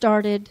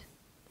started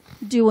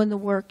doing the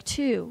work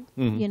too,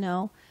 you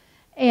know.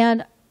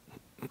 And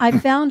I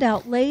found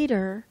out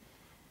later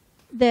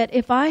that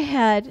if I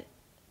had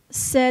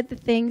said the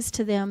things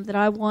to them that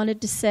I wanted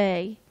to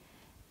say,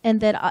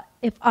 and that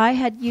if I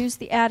had used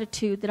the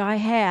attitude that I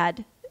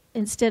had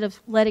instead of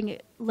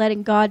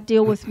letting God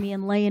deal with me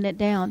and laying it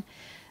down,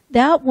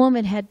 that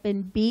woman had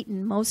been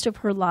beaten most of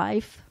her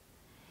life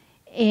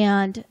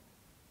and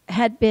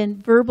had been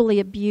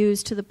verbally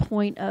abused to the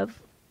point of,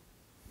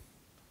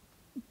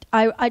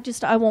 I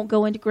won't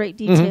go into great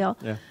detail.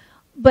 Yeah.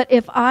 But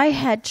if I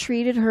had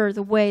treated her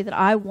the way that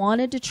I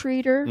wanted to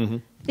treat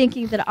her,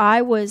 thinking that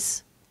I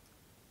was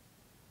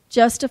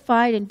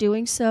justified in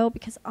doing so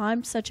because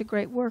I'm such a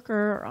great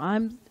worker, or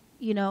I'm,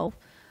 you know,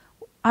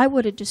 I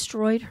would have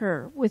destroyed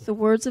her with the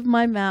words of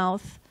my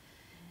mouth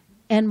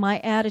and my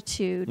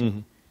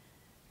attitude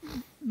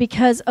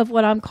because of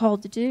what I'm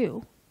called to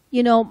do.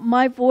 You know,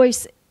 my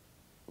voice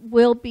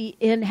will be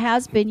and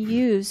has been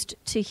used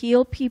to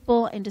heal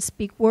people and to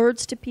speak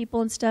words to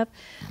people and stuff.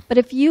 But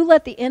if you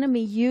let the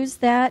enemy use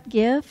that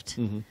gift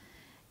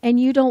and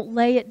you don't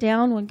lay it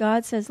down when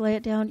God says lay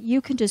it down,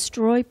 you can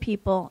destroy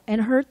people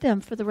and hurt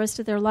them for the rest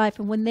of their life.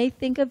 And when they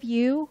think of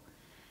you,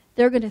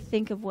 they're going to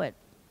think of what,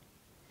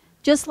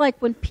 just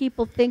like when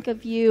people think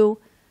of you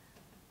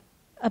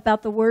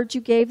about the words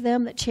you gave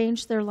them that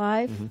changed their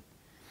life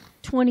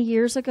 20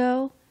 years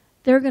ago,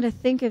 they're going to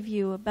think of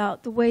you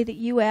about the way that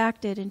you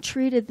acted and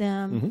treated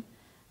them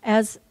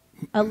as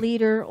a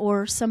leader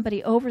or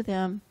somebody over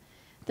them.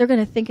 They're going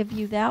to think of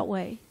you that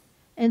way.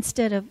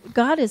 Instead of,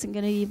 God isn't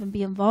going to even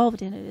be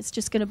involved in it. It's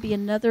just going to be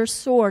another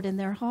sword in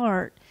their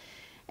heart.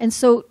 And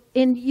so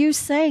in you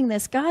saying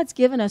this, God's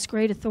given us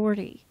great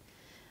authority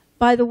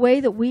by the way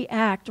that we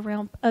act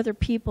around other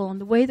people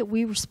and the way that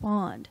we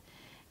respond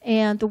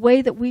and the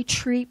way that we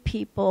treat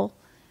people.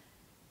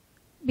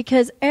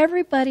 Because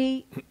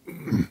everybody,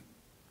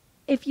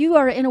 if you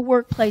are in a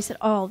workplace at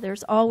all,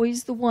 there's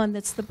always the one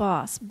that's the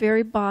boss,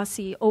 very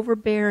bossy,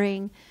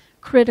 overbearing,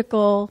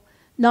 critical,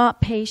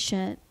 not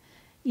patient.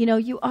 You know,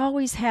 you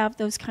always have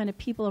those kind of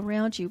people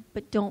around you,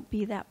 but don't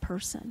be that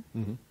person.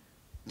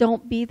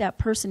 Don't be that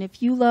person.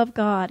 If you love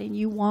God and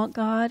you want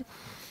God,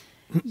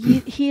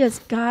 He has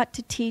got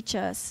to teach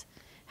us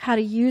how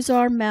to use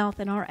our mouth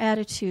and our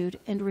attitude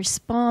and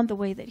respond the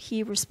way that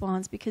He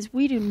responds, because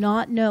we do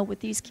not know what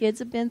these kids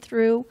have been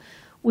through.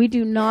 We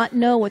do not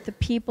know what the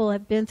people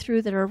have been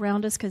through that are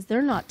around us because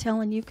they're not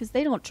telling you because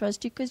they don't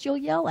trust you because you'll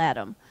yell at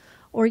them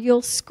or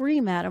you'll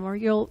scream at them or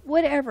you'll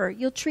whatever.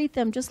 You'll treat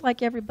them just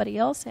like everybody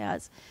else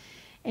has.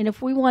 And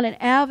if we want an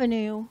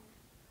avenue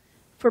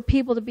for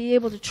people to be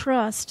able to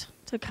trust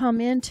to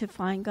come in to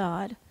find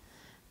God,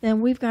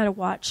 then we've got to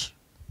watch.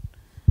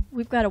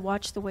 We've got to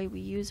watch the way we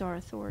use our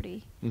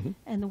authority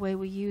and the way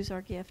we use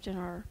our gift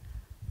and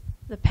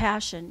the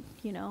passion,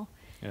 you know.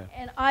 Yeah.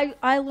 And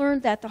I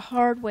learned that the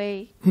hard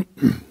way,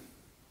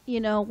 you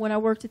know, when I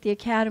worked at the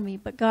academy.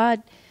 But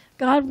God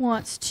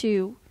wants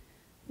to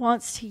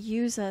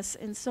use us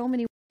in so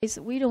many ways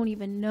that we don't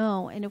even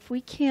know. And if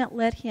we can't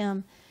let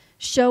Him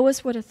show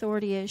us what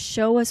authority is,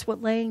 show us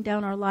what laying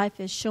down our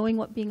life is, showing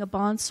what being a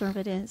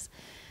bondservant is,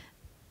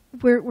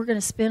 we're going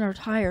to spin our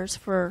tires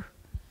for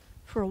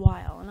a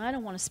while. And I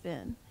don't want to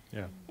spin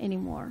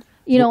anymore.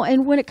 You know,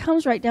 and when it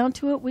comes right down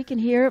to it, we can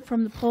hear it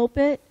from the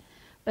pulpit.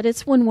 But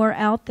it's when we're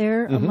out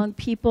there among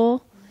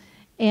people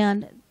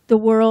and the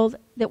world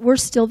that we're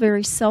still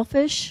very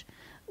selfish,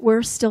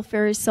 we're still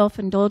very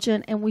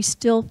self-indulgent, and we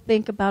still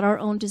think about our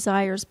own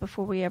desires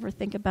before we ever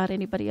think about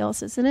anybody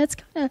else's. And it's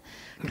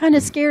kind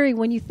of scary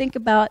when you think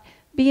about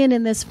being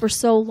in this for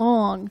so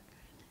long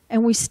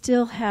and we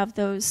still have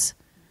those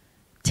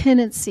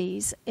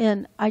tendencies.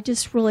 And I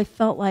just really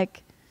felt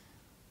like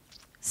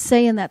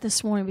saying that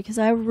this morning because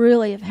I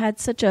really have had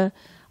such a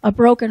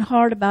broken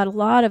heart about a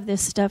lot of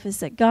this stuff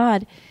is that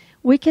God,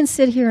 we can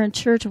sit here in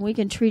church and we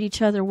can treat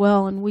each other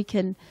well and we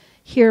can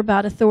hear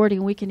about authority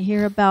and we can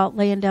hear about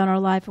laying down our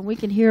life and we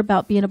can hear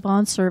about being a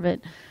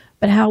bondservant.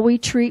 But how we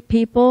treat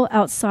people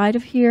outside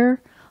of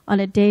here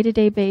on a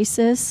day-to-day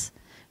basis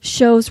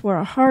shows where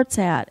our heart's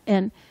at.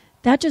 And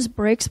that just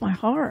breaks my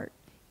heart,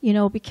 you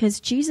know, because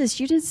Jesus,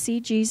 you didn't see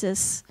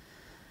Jesus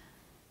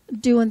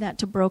doing that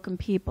to broken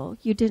people.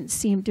 You didn't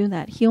see Him doing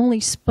that. He only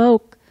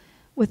spoke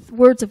with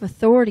words of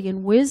authority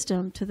and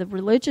wisdom to the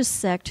religious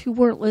sect who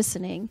weren't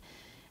listening,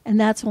 and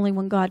that's only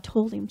when God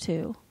told Him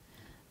to.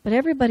 But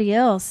everybody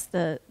else,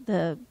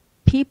 the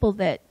people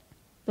that,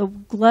 the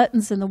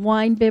gluttons and the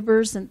wine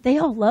bibbers, and they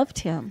all loved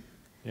Him.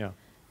 Yeah.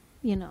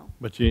 You know.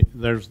 But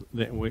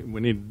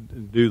we need to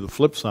do the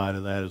flip side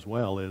of that as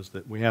well, is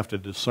that we have to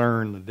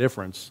discern the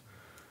difference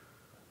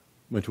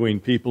between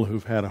people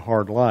who've had a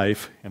hard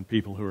life and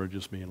people who are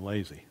just being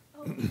lazy.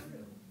 Oh, true.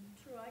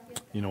 I get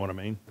that. You know what I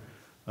mean?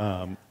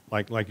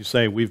 Like you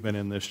say, we've been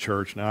in this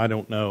church. Now, I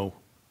don't know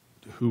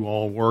who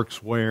all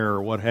works where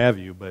or what have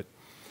you, but,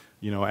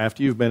 you know,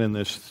 after you've been in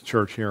this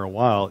church here a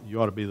while, you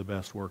ought to be the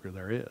best worker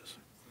there is.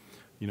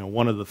 You know,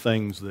 one of the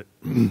things that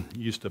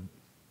used to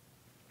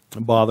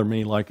bother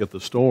me, like at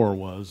the store,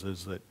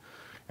 is that,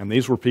 and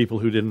these were people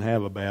who didn't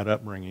have a bad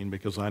upbringing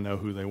because I know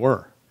who they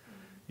were,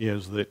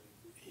 is that,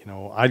 you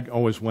know, I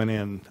always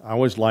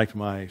liked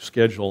my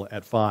schedule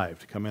at 5,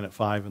 to come in at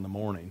 5 in the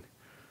morning,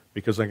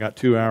 because I got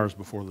 2 hours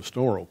before the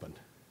store opened.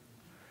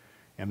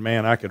 And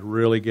man, I could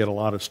really get a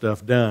lot of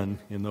stuff done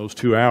in those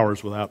 2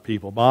 hours without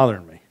people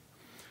bothering me.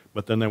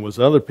 But then there was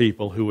other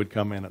people who would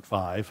come in at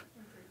 5,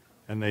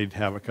 and they'd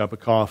have a cup of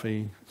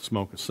coffee,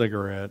 smoke a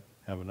cigarette,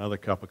 have another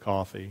cup of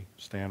coffee,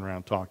 stand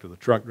around, talk to the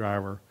truck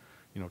driver,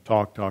 you know,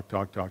 talk.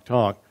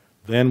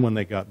 Then when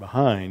they got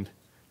behind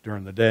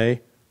during the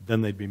day,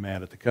 then they'd be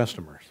mad at the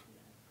customers.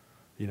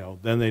 You know,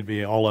 then they'd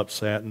be all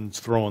upset and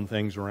throwing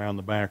things around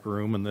the back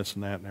room and this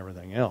and that and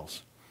everything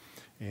else.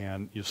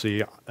 And you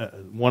see,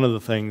 one of the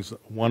things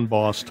one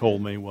boss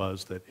told me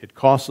was that it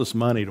costs us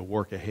money to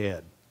work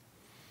ahead.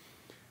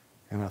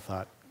 And I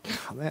thought,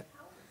 God,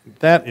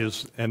 that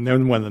is. And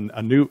then when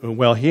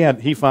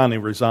he finally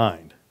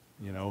resigned.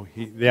 You know,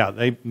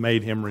 they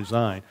made him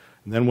resign.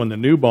 And then when the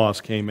new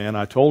boss came in,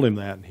 I told him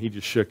that, and he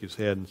just shook his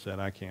head and said,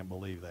 "I can't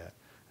believe that."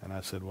 And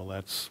I said, "Well,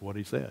 that's what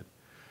he said.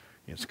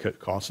 It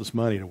costs us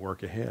money to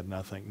work ahead." And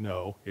I think,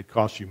 no, it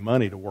costs you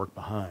money to work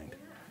behind.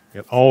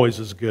 It always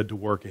is good to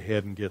work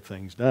ahead and get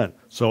things done.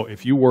 So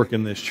if you work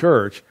in this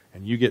church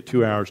and you get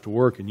 2 hours to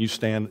work and you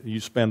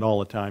spend all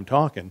the time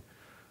talking,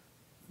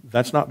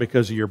 that's not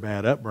because of your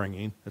bad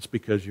upbringing. It's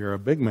because you're a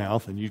big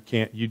mouth and you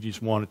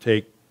just want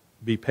to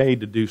be paid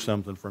to do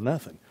something for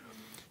nothing.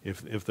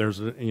 If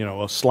there's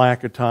a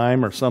slack of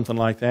time or something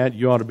like that,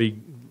 you ought to be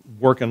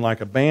working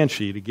like a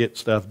banshee to get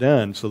stuff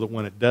done so that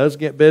when it does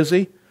get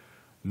busy,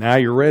 now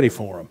you're ready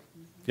for them.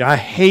 Yeah, I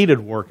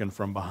hated working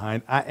from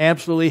behind. I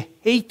absolutely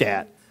hate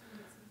that.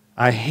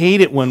 I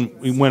hate it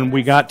when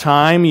we got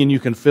time and you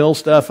can fill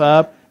stuff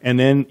up and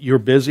then you're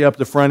busy up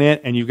the front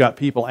end and you've got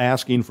people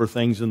asking for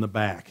things in the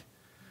back,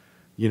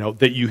 you know,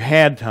 that you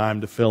had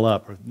time to fill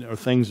up or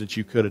things that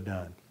you could have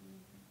done.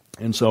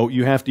 And so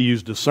you have to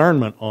use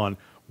discernment on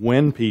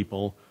when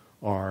people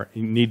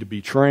need to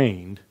be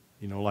trained,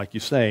 you know, like you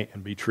say,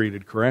 and be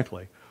treated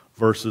correctly,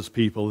 versus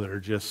people that are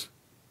just,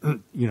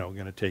 you know,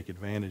 going to take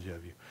advantage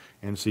of you.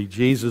 And see,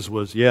 Jesus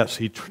was, yes,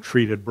 He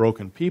treated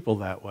broken people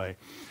that way,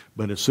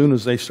 but as soon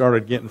as they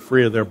started getting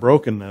free of their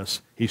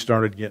brokenness, He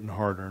started getting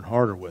harder and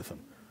harder with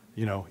them.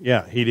 You know,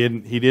 yeah, He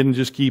didn't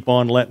just keep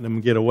on letting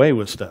them get away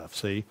with stuff,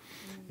 see?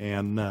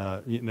 And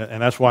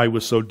and that's why it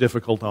was so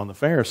difficult on the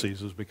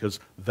Pharisees, is because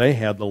they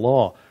had the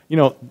law.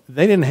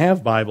 They didn't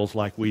have Bibles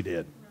like we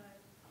did.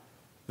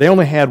 They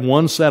only had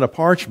one set of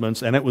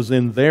parchments, and it was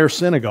in their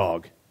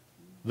synagogue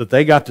that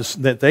they got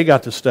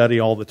to study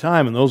all the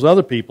time. And those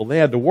other people, they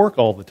had to work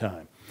all the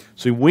time.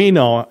 See, we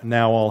now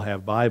all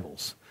have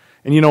Bibles.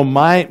 And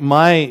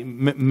my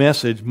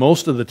message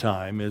most of the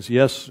time is,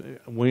 yes,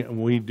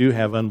 we do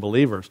have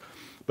unbelievers,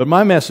 but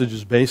my message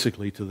is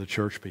basically to the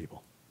church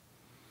people.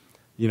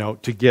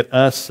 To get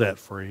us set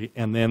free,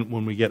 and then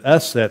when we get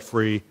us set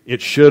free,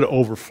 it should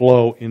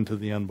overflow into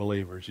the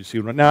unbelievers. You see,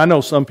 now I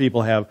know some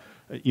people have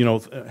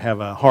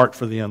a heart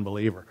for the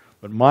unbeliever,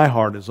 but my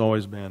heart has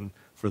always been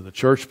for the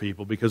church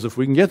people, because if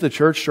we can get the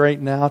church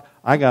straightened out,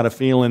 I got a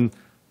feeling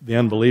the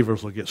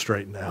unbelievers will get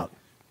straightened out.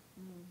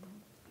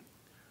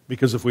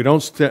 Because if we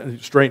don't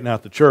straighten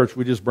out the church,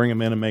 we just bring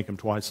them in and make them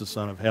twice the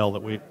son of hell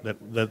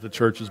that the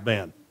church has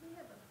been.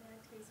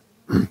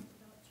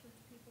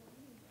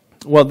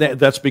 Well,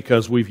 that's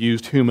because we've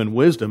used human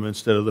wisdom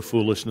instead of the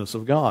foolishness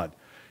of God.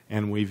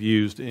 And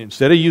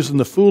instead of using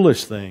the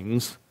foolish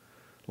things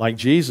like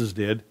Jesus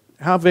did,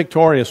 how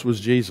victorious was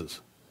Jesus?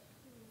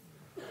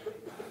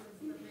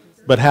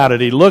 But how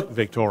did he look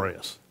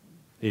victorious?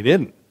 He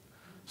didn't.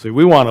 See,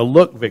 we want to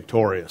look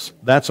victorious.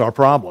 That's our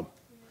problem,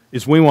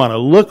 is we want to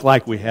look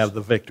like we have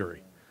the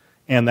victory.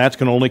 And that's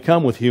going to only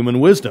come with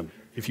human wisdom.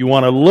 If you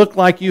want to look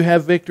like you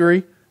have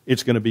victory,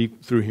 it's going to be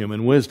through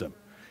human wisdom.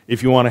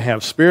 If you want to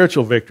have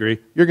spiritual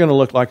victory, you're going to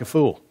look like a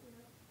fool.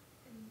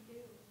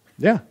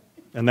 Yeah.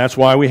 And that's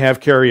why we have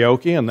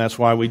karaoke, and that's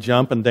why we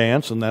jump and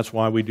dance, and that's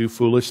why we do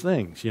foolish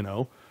things,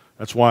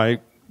 That's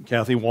why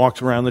Kathy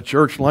walks around the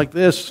church like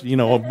this,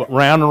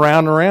 round and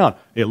round and around.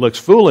 It looks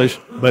foolish,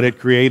 but it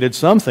created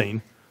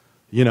something,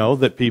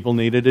 that people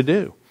needed to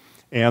do.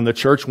 And the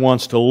church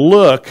wants to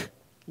look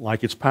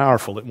like it's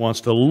powerful. It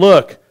wants to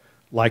look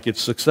like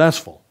it's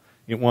successful.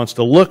 It wants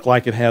to look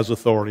like it has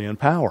authority and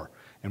power.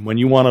 And when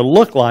you want to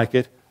look like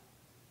it,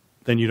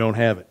 then you don't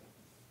have it.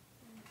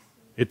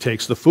 It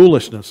takes the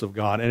foolishness of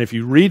God. And if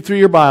you read through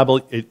your Bible,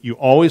 you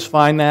always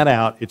find that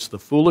out. It's the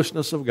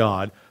foolishness of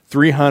God.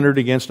 300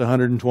 against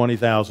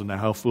 120,000. Now,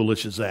 how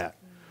foolish is that?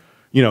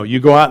 You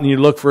go out and you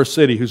look for a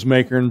city whose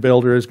maker and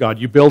builder is God.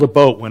 You build a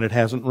boat when it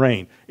hasn't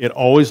rained. It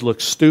always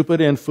looks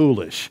stupid and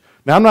foolish.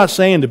 Now, I'm not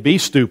saying to be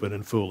stupid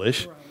and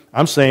foolish.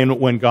 I'm saying that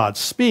when God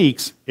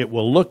speaks, it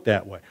will look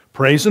that way.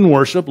 Praise and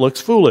worship looks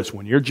foolish.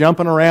 When you're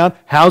jumping around,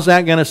 how's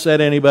that going to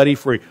set anybody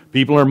free?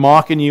 People are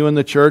mocking you in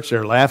the church.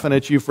 They're laughing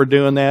at you for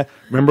doing that.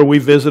 Remember, we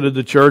visited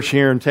the church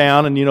here in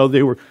town, and,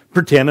 they were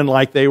pretending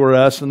like they were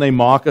us, and they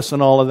mock us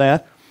and all of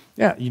that.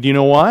 Yeah, do you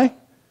know why?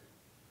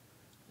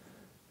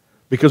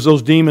 Because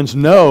those demons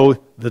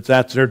know that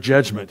that's their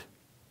judgment.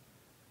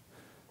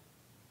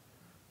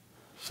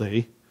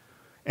 See?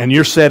 And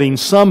you're setting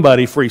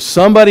somebody free.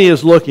 Somebody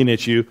is looking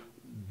at you.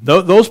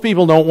 Those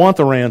people don't want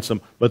the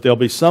ransom, but there'll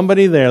be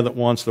somebody there that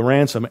wants the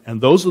ransom, and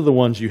those are the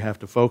ones you have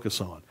to focus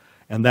on.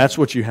 And that's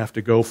what you have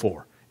to go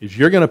for, is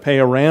you're going to pay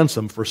a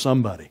ransom for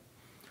somebody,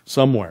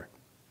 somewhere.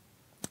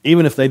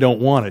 Even if they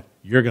don't want it,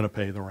 you're going to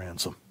pay the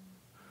ransom.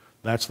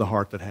 That's the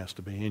heart that has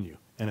to be in you.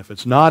 And if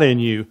it's not in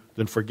you,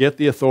 then forget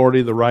the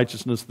authority, the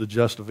righteousness, the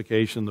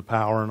justification, the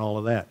power, and all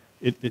of that.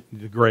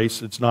 The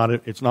grace, it's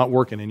not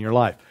working in your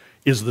life.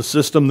 Is the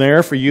system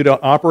there for you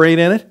to operate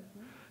in it?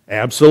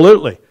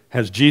 Absolutely.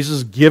 Has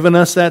Jesus given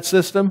us that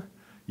system?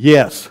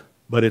 Yes,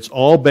 but it's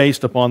all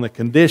based upon the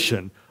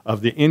condition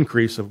of the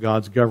increase of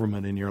God's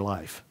government in your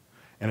life.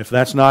 And if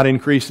that's not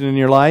increasing in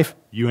your life,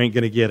 you ain't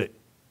going to get it.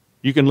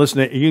 You can you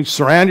can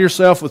surround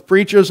yourself with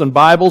preachers and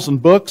Bibles and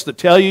books that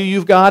tell you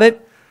you've got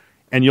it,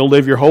 and you'll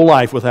live your whole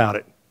life without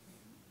it.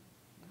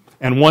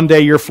 And one day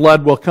your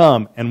flood will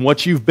come, and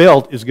what you've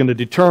built is going to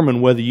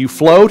determine whether you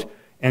float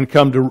and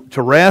come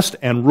to rest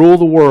and rule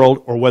the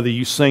world, or whether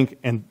you sink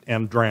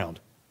and drown.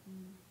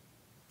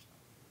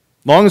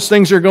 Long as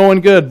things are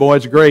going good, boy,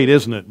 it's great,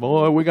 isn't it?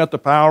 Boy, we got the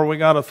power, we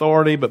got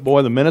authority, but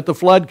boy, the minute the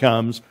flood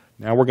comes,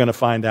 now we're going to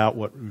find out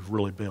what we've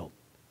really built.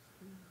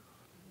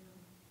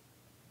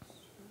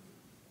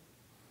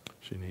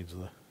 She needs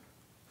the...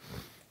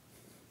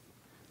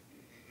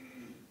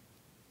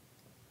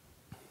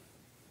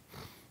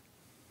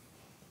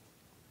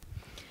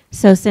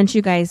 So since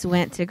you guys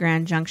went to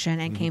Grand Junction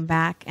and came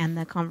back, and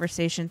the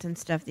conversations and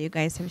stuff that you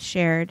guys have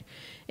shared,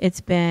 it's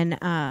been...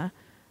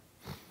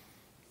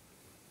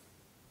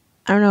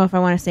 I don't know if I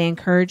want to say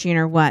encouraging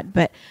or what,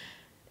 but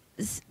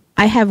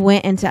I have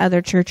went into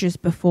other churches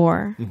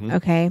before,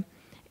 okay?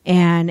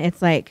 And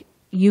it's like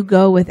you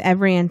go with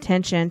every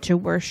intention to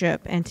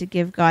worship and to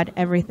give God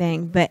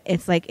everything, but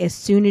it's like as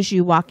soon as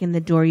you walk in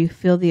the door, you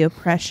feel the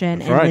oppression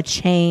and the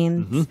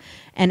chains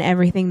and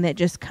everything that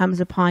just comes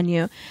upon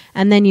you.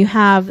 And then you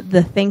have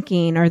the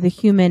thinking or the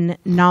human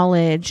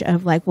knowledge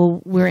of like, well,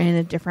 we're in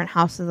a different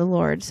house of the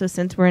Lord. So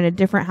since we're in a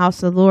different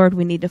house of the Lord,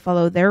 we need to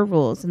follow their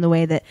rules in the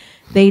way that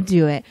they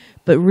do it.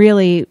 But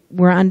really,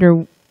 we're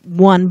under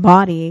one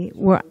body.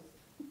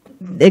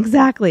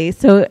 Exactly.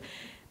 So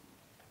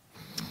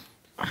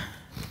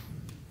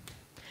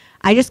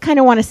I just kind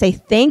of want to say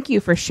thank you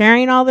for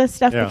sharing all this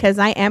stuff Yeah. because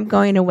I am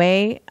going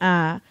away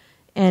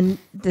in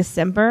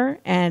December,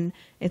 and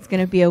it's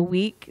going to be a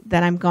week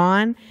that I'm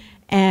gone.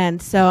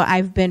 And so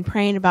I've been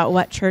praying about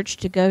what church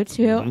to go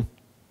to, Mm-hmm.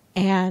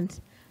 and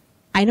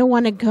I don't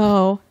want to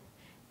go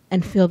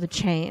and feel the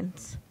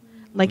chains.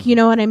 Like, you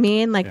know what I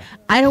mean? Like, Yeah.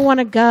 I don't want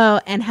to go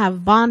and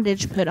have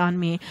bondage put on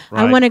me.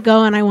 I Right. want to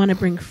go and I want to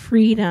bring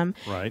freedom.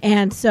 Right.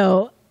 And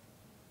so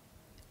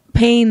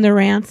paying the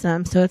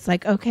ransom. So it's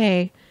like,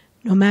 okay,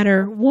 no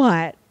matter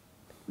what,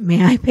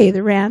 may I pay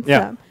the ransom?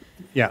 Yeah.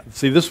 Yeah.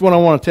 See, this is what I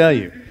want to tell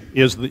you,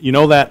 is that, you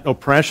know, that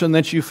oppression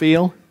that you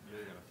feel?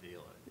 You're going to feel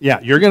it. Yeah,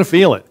 you're going to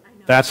feel it.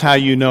 That's how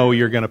you know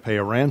you're going to pay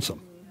a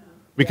ransom.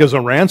 Because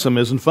a ransom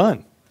isn't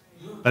fun.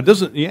 That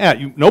doesn't,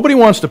 nobody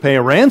wants to pay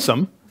a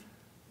ransom.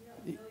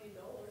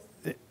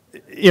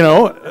 You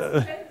know,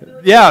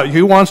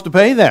 who wants to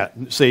pay that?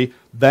 See,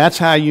 that's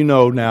how you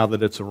know now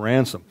that it's a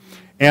ransom.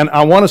 And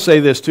I want to say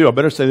this too. I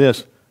better say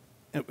this,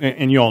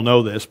 and you all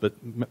know this, but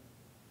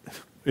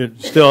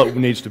it still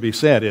needs to be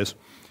said, is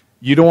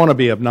you don't want to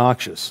be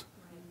obnoxious.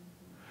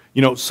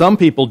 You know, some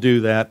people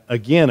do that,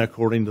 again,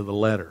 according to the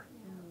letter.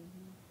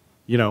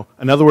 You know,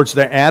 in other words,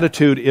 their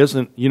attitude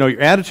isn't, you know,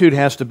 your attitude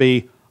has to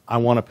be, I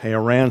want to pay a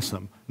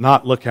ransom,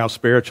 not look how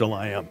spiritual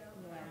I am.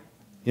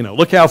 You know,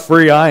 look how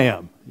free I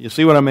am. You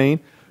see what I mean?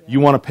 You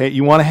want to pay.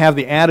 You want to have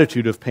the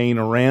attitude of paying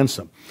a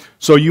ransom.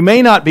 So you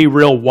may not be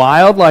real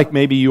wild like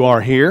maybe you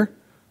are here,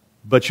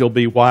 but you'll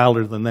be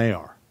wilder than they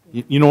are.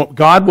 You know,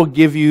 God will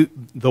give you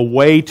the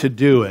way to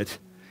do it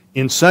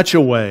in such a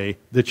way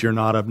that you're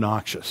not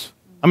obnoxious.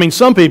 I mean,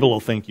 some people will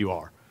think you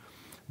are,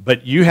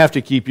 but you have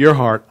to keep your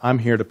heart, I'm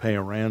here to pay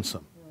a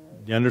ransom.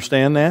 Do you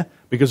understand that?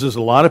 Because there's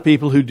a lot of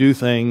people who do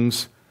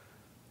things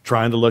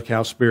trying to look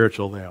how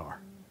spiritual they are.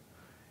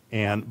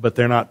 But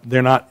they're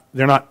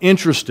not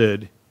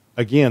interested,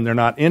 again, they're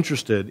not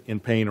interested in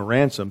paying a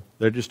ransom.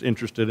 They're just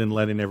interested in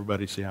letting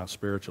everybody see how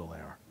spiritual they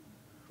are.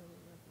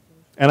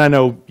 And I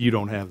know you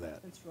don't have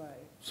that. That's right.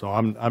 So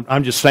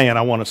I'm just saying,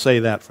 I want to say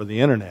that for the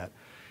internet,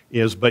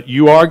 but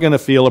you are going to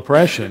feel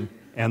oppression,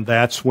 and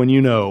that's when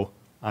you know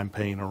I'm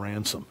paying a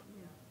ransom.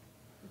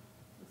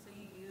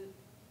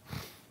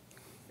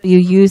 You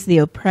use the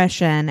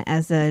oppression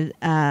as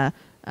a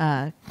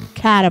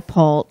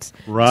catapult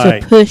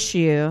Right. to push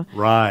you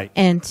Right.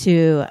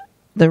 into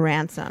the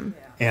ransom.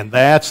 And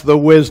that's the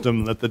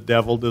wisdom that the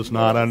devil does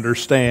not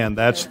understand.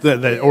 That's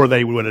or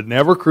they would have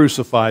never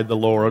crucified the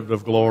Lord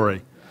of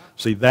glory.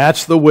 See,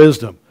 that's the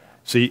wisdom.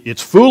 See,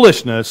 it's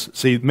foolishness.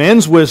 See,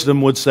 men's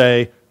wisdom would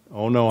say,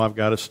 oh no, I've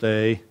got to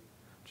stay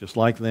just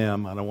like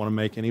them. I don't want to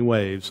make any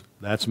waves.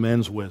 That's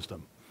men's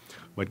wisdom.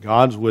 But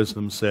God's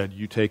wisdom said,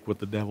 you take what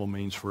the devil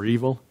means for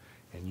evil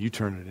and you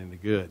turn it into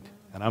good.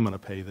 And I'm going to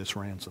pay this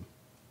ransom.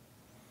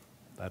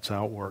 That's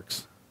how it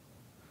works.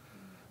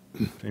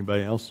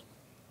 Anybody else?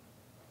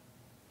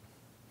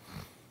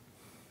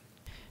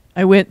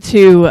 I went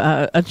to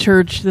a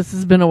church, this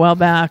has been a while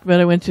back, but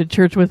I went to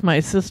church with my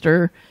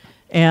sister,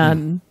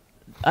 and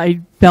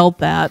I felt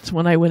that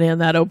when I went in,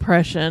 that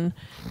oppression.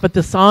 But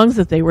the songs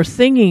that they were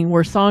singing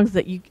were songs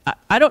that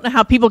I don't know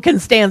how people can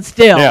stand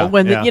still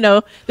when,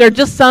 they're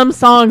just some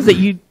songs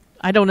that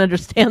I don't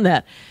understand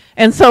that.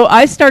 And so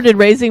I started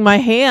raising my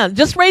hand,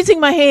 just raising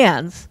my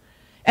hands.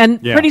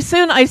 And pretty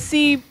soon I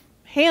see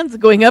hands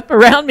going up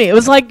around me. It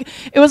was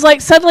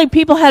like suddenly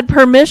people had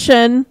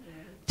permission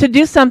to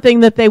do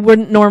something that they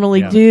wouldn't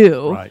normally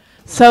do. Right.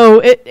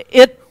 So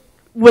it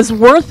was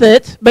worth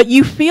it, but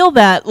you feel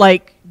that,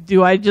 like,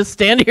 do I just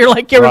stand here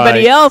like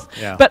everybody else?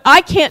 Yeah. But I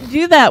can't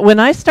do that. When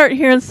I start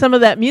hearing some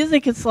of that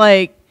music, it's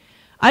like,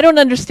 I don't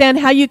understand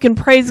how you can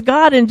praise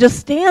God and just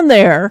stand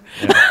there.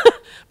 Yeah.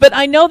 But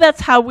I know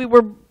that's how we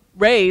were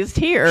raised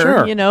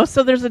here,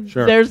 so there's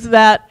there's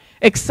that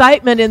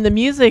excitement in the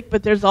music,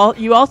 but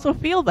you also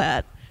feel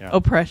that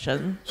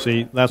oppression.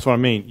 See, that's what I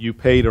mean. You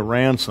paid a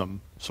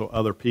ransom so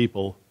other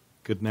people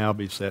could now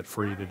be set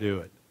free to do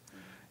it.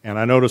 And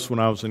I noticed when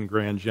I was in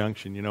Grand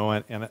Junction,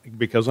 and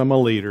because I'm a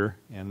leader,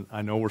 and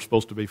I know we're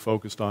supposed to be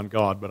focused on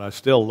God, but I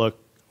still look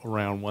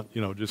around,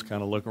 just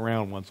kind of look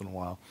around once in a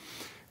while.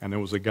 And there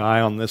was a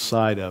guy on this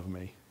side of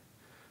me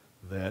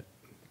that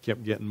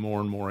kept getting more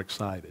and more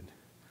excited.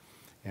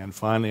 And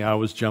finally I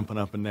was jumping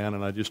up and down,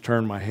 and I just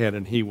turned my head,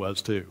 and he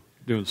was too,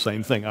 doing the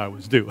same thing I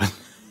was doing.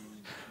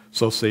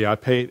 So see, I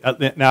paid,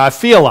 now I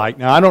feel like,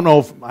 I don't know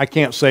if, I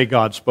can't say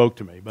God spoke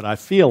to me, but I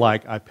feel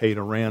like I paid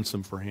a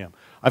ransom for him.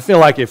 I feel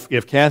like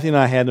if Kathy and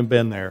I hadn't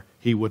been there,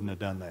 he wouldn't have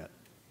done that.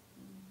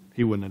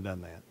 He wouldn't have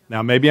done that.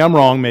 Now maybe I'm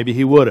wrong, maybe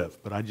he would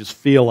have, but I just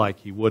feel like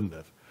he wouldn't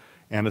have.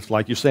 And it's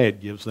like you say, it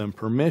gives them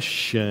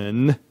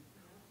permission.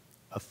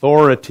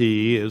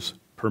 Authority is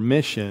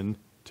permission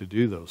to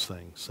do those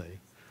things, see?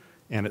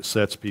 And it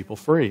sets people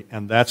free.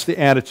 And that's the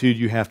attitude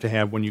you have to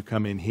have when you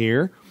come in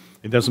here.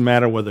 It doesn't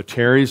matter whether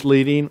Terry's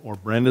leading, or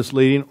Brenda's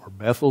leading, or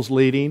Bethel's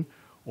leading,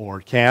 or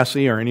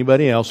Cassie, or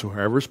anybody else,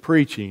 whoever's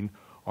preaching.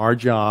 Our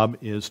job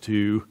is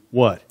to,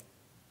 what?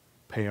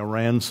 Pay a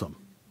ransom.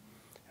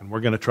 And we're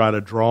going to try to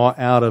draw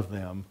out of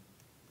them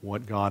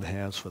what God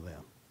has for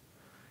them.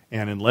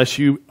 And unless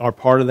you are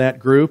part of that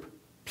group,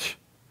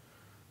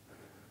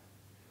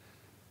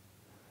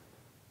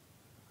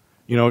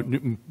 You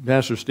know,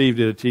 Pastor Steve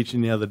did a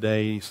teaching the other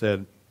day. He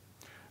said,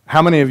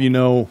 how many of you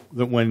know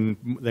that when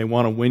they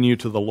want to win you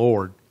to the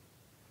Lord,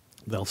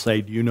 they'll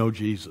say, do you know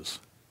Jesus?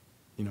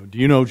 You know, do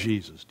you know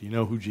Jesus? Do you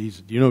know who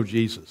Jesus? Do you know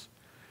Jesus?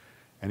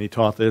 And he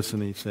taught this,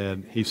 and he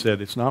said,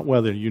 it's not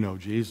whether you know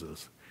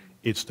Jesus,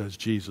 it's does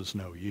Jesus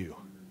know you?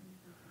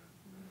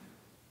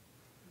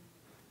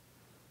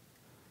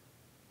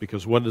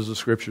 Because what does the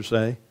Scripture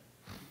say?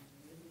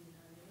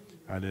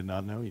 I did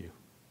not know you.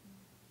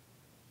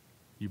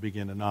 You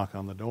begin to knock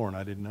on the door, and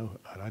I didn't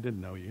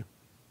know you.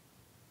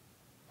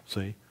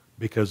 See?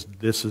 Because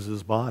this is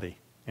his body.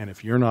 And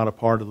if you're not a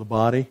part of the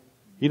body,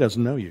 he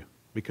doesn't know you.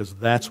 Because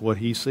that's what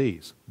he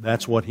sees.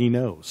 That's what he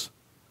knows.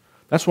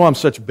 That's why I'm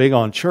such big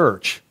on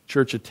church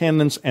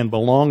attendance and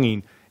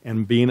belonging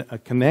and being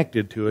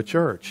connected to a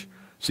church.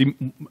 See,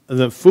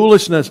 the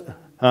foolishness,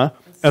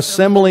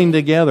 assembling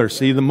together.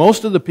 See,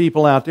 most of the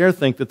people out there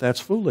think that that's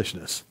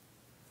foolishness.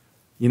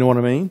 You know what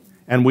I mean?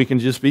 And we can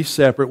just be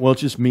separate. Well,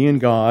 it's just me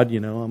and God. You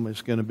know, I'm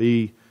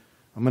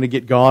going to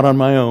get God on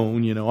my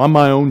own. You know, I'm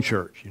my own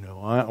church. You know,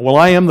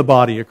 I am the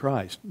body of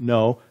Christ.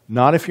 No,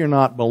 not if you're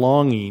not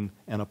belonging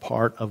and a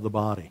part of the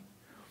body,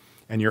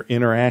 and you're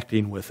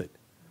interacting with it.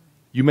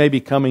 You may be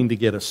coming to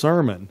get a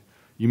sermon.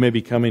 You may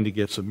be coming to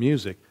get some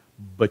music,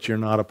 but you're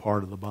not a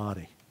part of the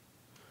body.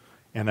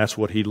 And that's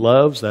what he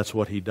loves. That's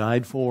what he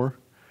died for,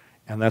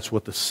 and that's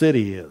what the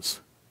city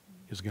is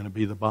going to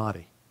be the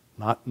body,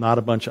 not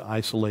a bunch of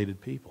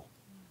isolated people.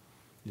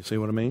 You see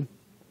what I mean?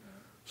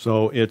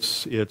 So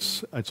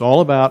it's all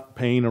about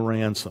paying a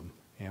ransom,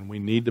 and we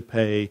need to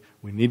pay.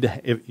 We need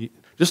to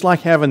just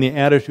like having the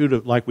attitude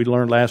of, like we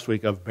learned last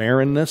week, of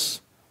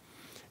barrenness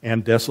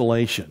and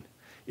desolation.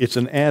 It's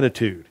an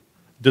attitude.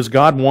 Does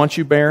God want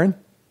you barren?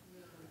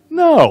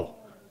 No.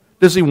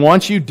 Does He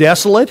want you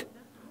desolate?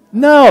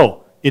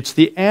 No. It's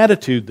the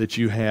attitude that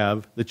you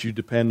have that you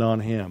depend on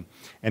Him,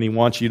 and He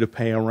wants you to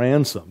pay a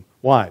ransom.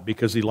 Why?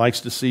 Because He likes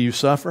to see you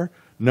suffer?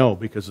 No,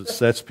 because it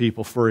sets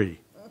people free.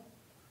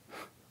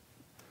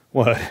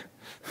 What?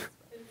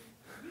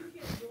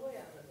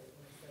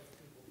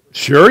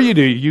 Sure you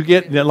do. You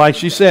get, like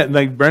she said,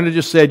 like Brenda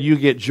just said, you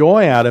get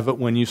joy out of it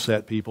when you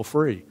set people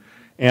free.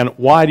 And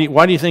why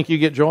do you think you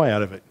get joy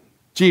out of it?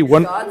 Gee,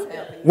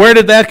 where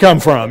did that come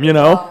from, you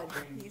know?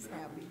 He's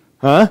happy.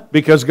 Huh?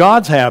 Because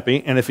God's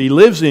happy, and if He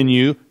lives in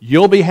you,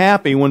 you'll be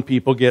happy when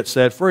people get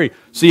set free.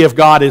 See, if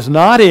God is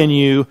not in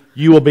you,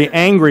 you will be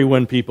angry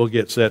when people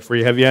get set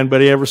free. Have you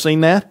anybody ever seen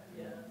that?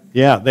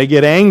 Yeah, they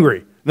get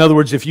angry. In other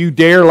words, if you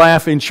dare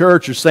laugh in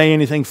church or say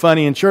anything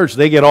funny in church,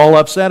 they get all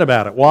upset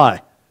about it.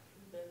 Why?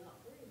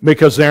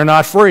 Because they're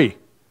not free.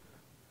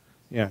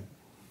 Yeah.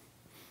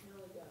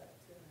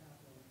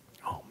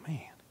 Oh,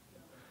 man.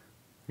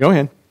 Go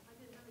ahead.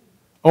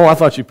 Oh, I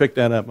thought you picked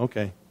that up.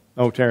 Okay.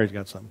 Oh, Terry's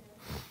got something.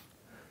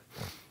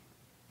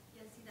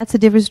 That's the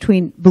difference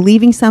between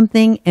believing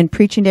something and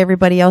preaching to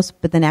everybody else,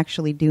 but then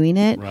actually doing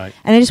it. Right.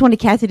 And I just wanted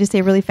Kathy to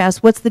say really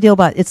fast, what's the deal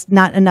about it's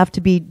not enough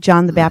to be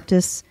John the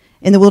Baptist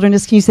in the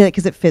wilderness? Can you say that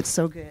because it fits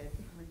so good?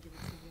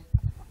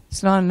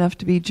 It's not enough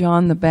to be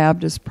John the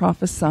Baptist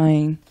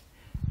prophesying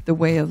the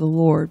way of the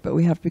Lord, but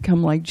we have to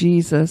become like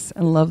Jesus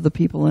and love the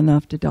people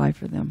enough to die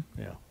for them.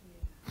 Yeah.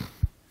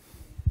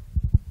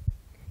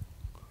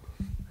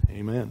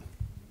 Amen.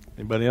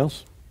 Anybody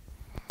else?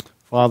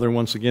 Father,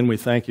 once again, we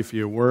thank you for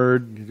your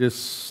word.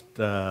 Just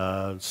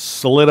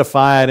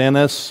solidify it in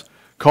us.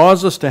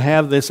 Cause us to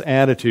have this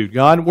attitude.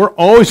 God, we're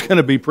always going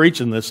to be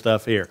preaching this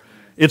stuff here.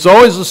 It's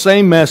always the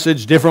same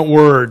message, different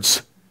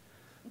words.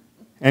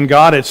 And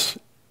God, it's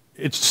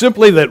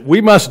simply that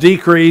we must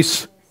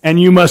decrease and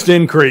you must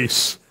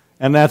increase.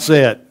 And that's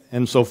it.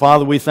 And so,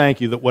 Father, we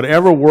thank you that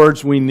whatever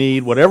words we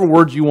need, whatever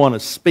words you want to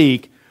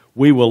speak,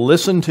 we will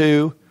listen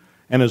to.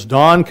 And as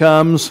Dawn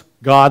comes,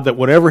 God, that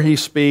whatever he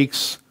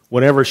speaks,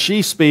 whatever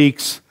she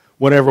speaks,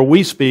 whatever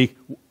we speak,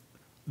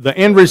 the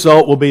end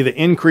result will be the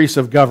increase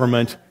of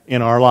government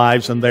in our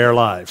lives and their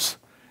lives.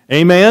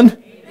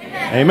 Amen?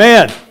 Amen.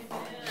 Amen.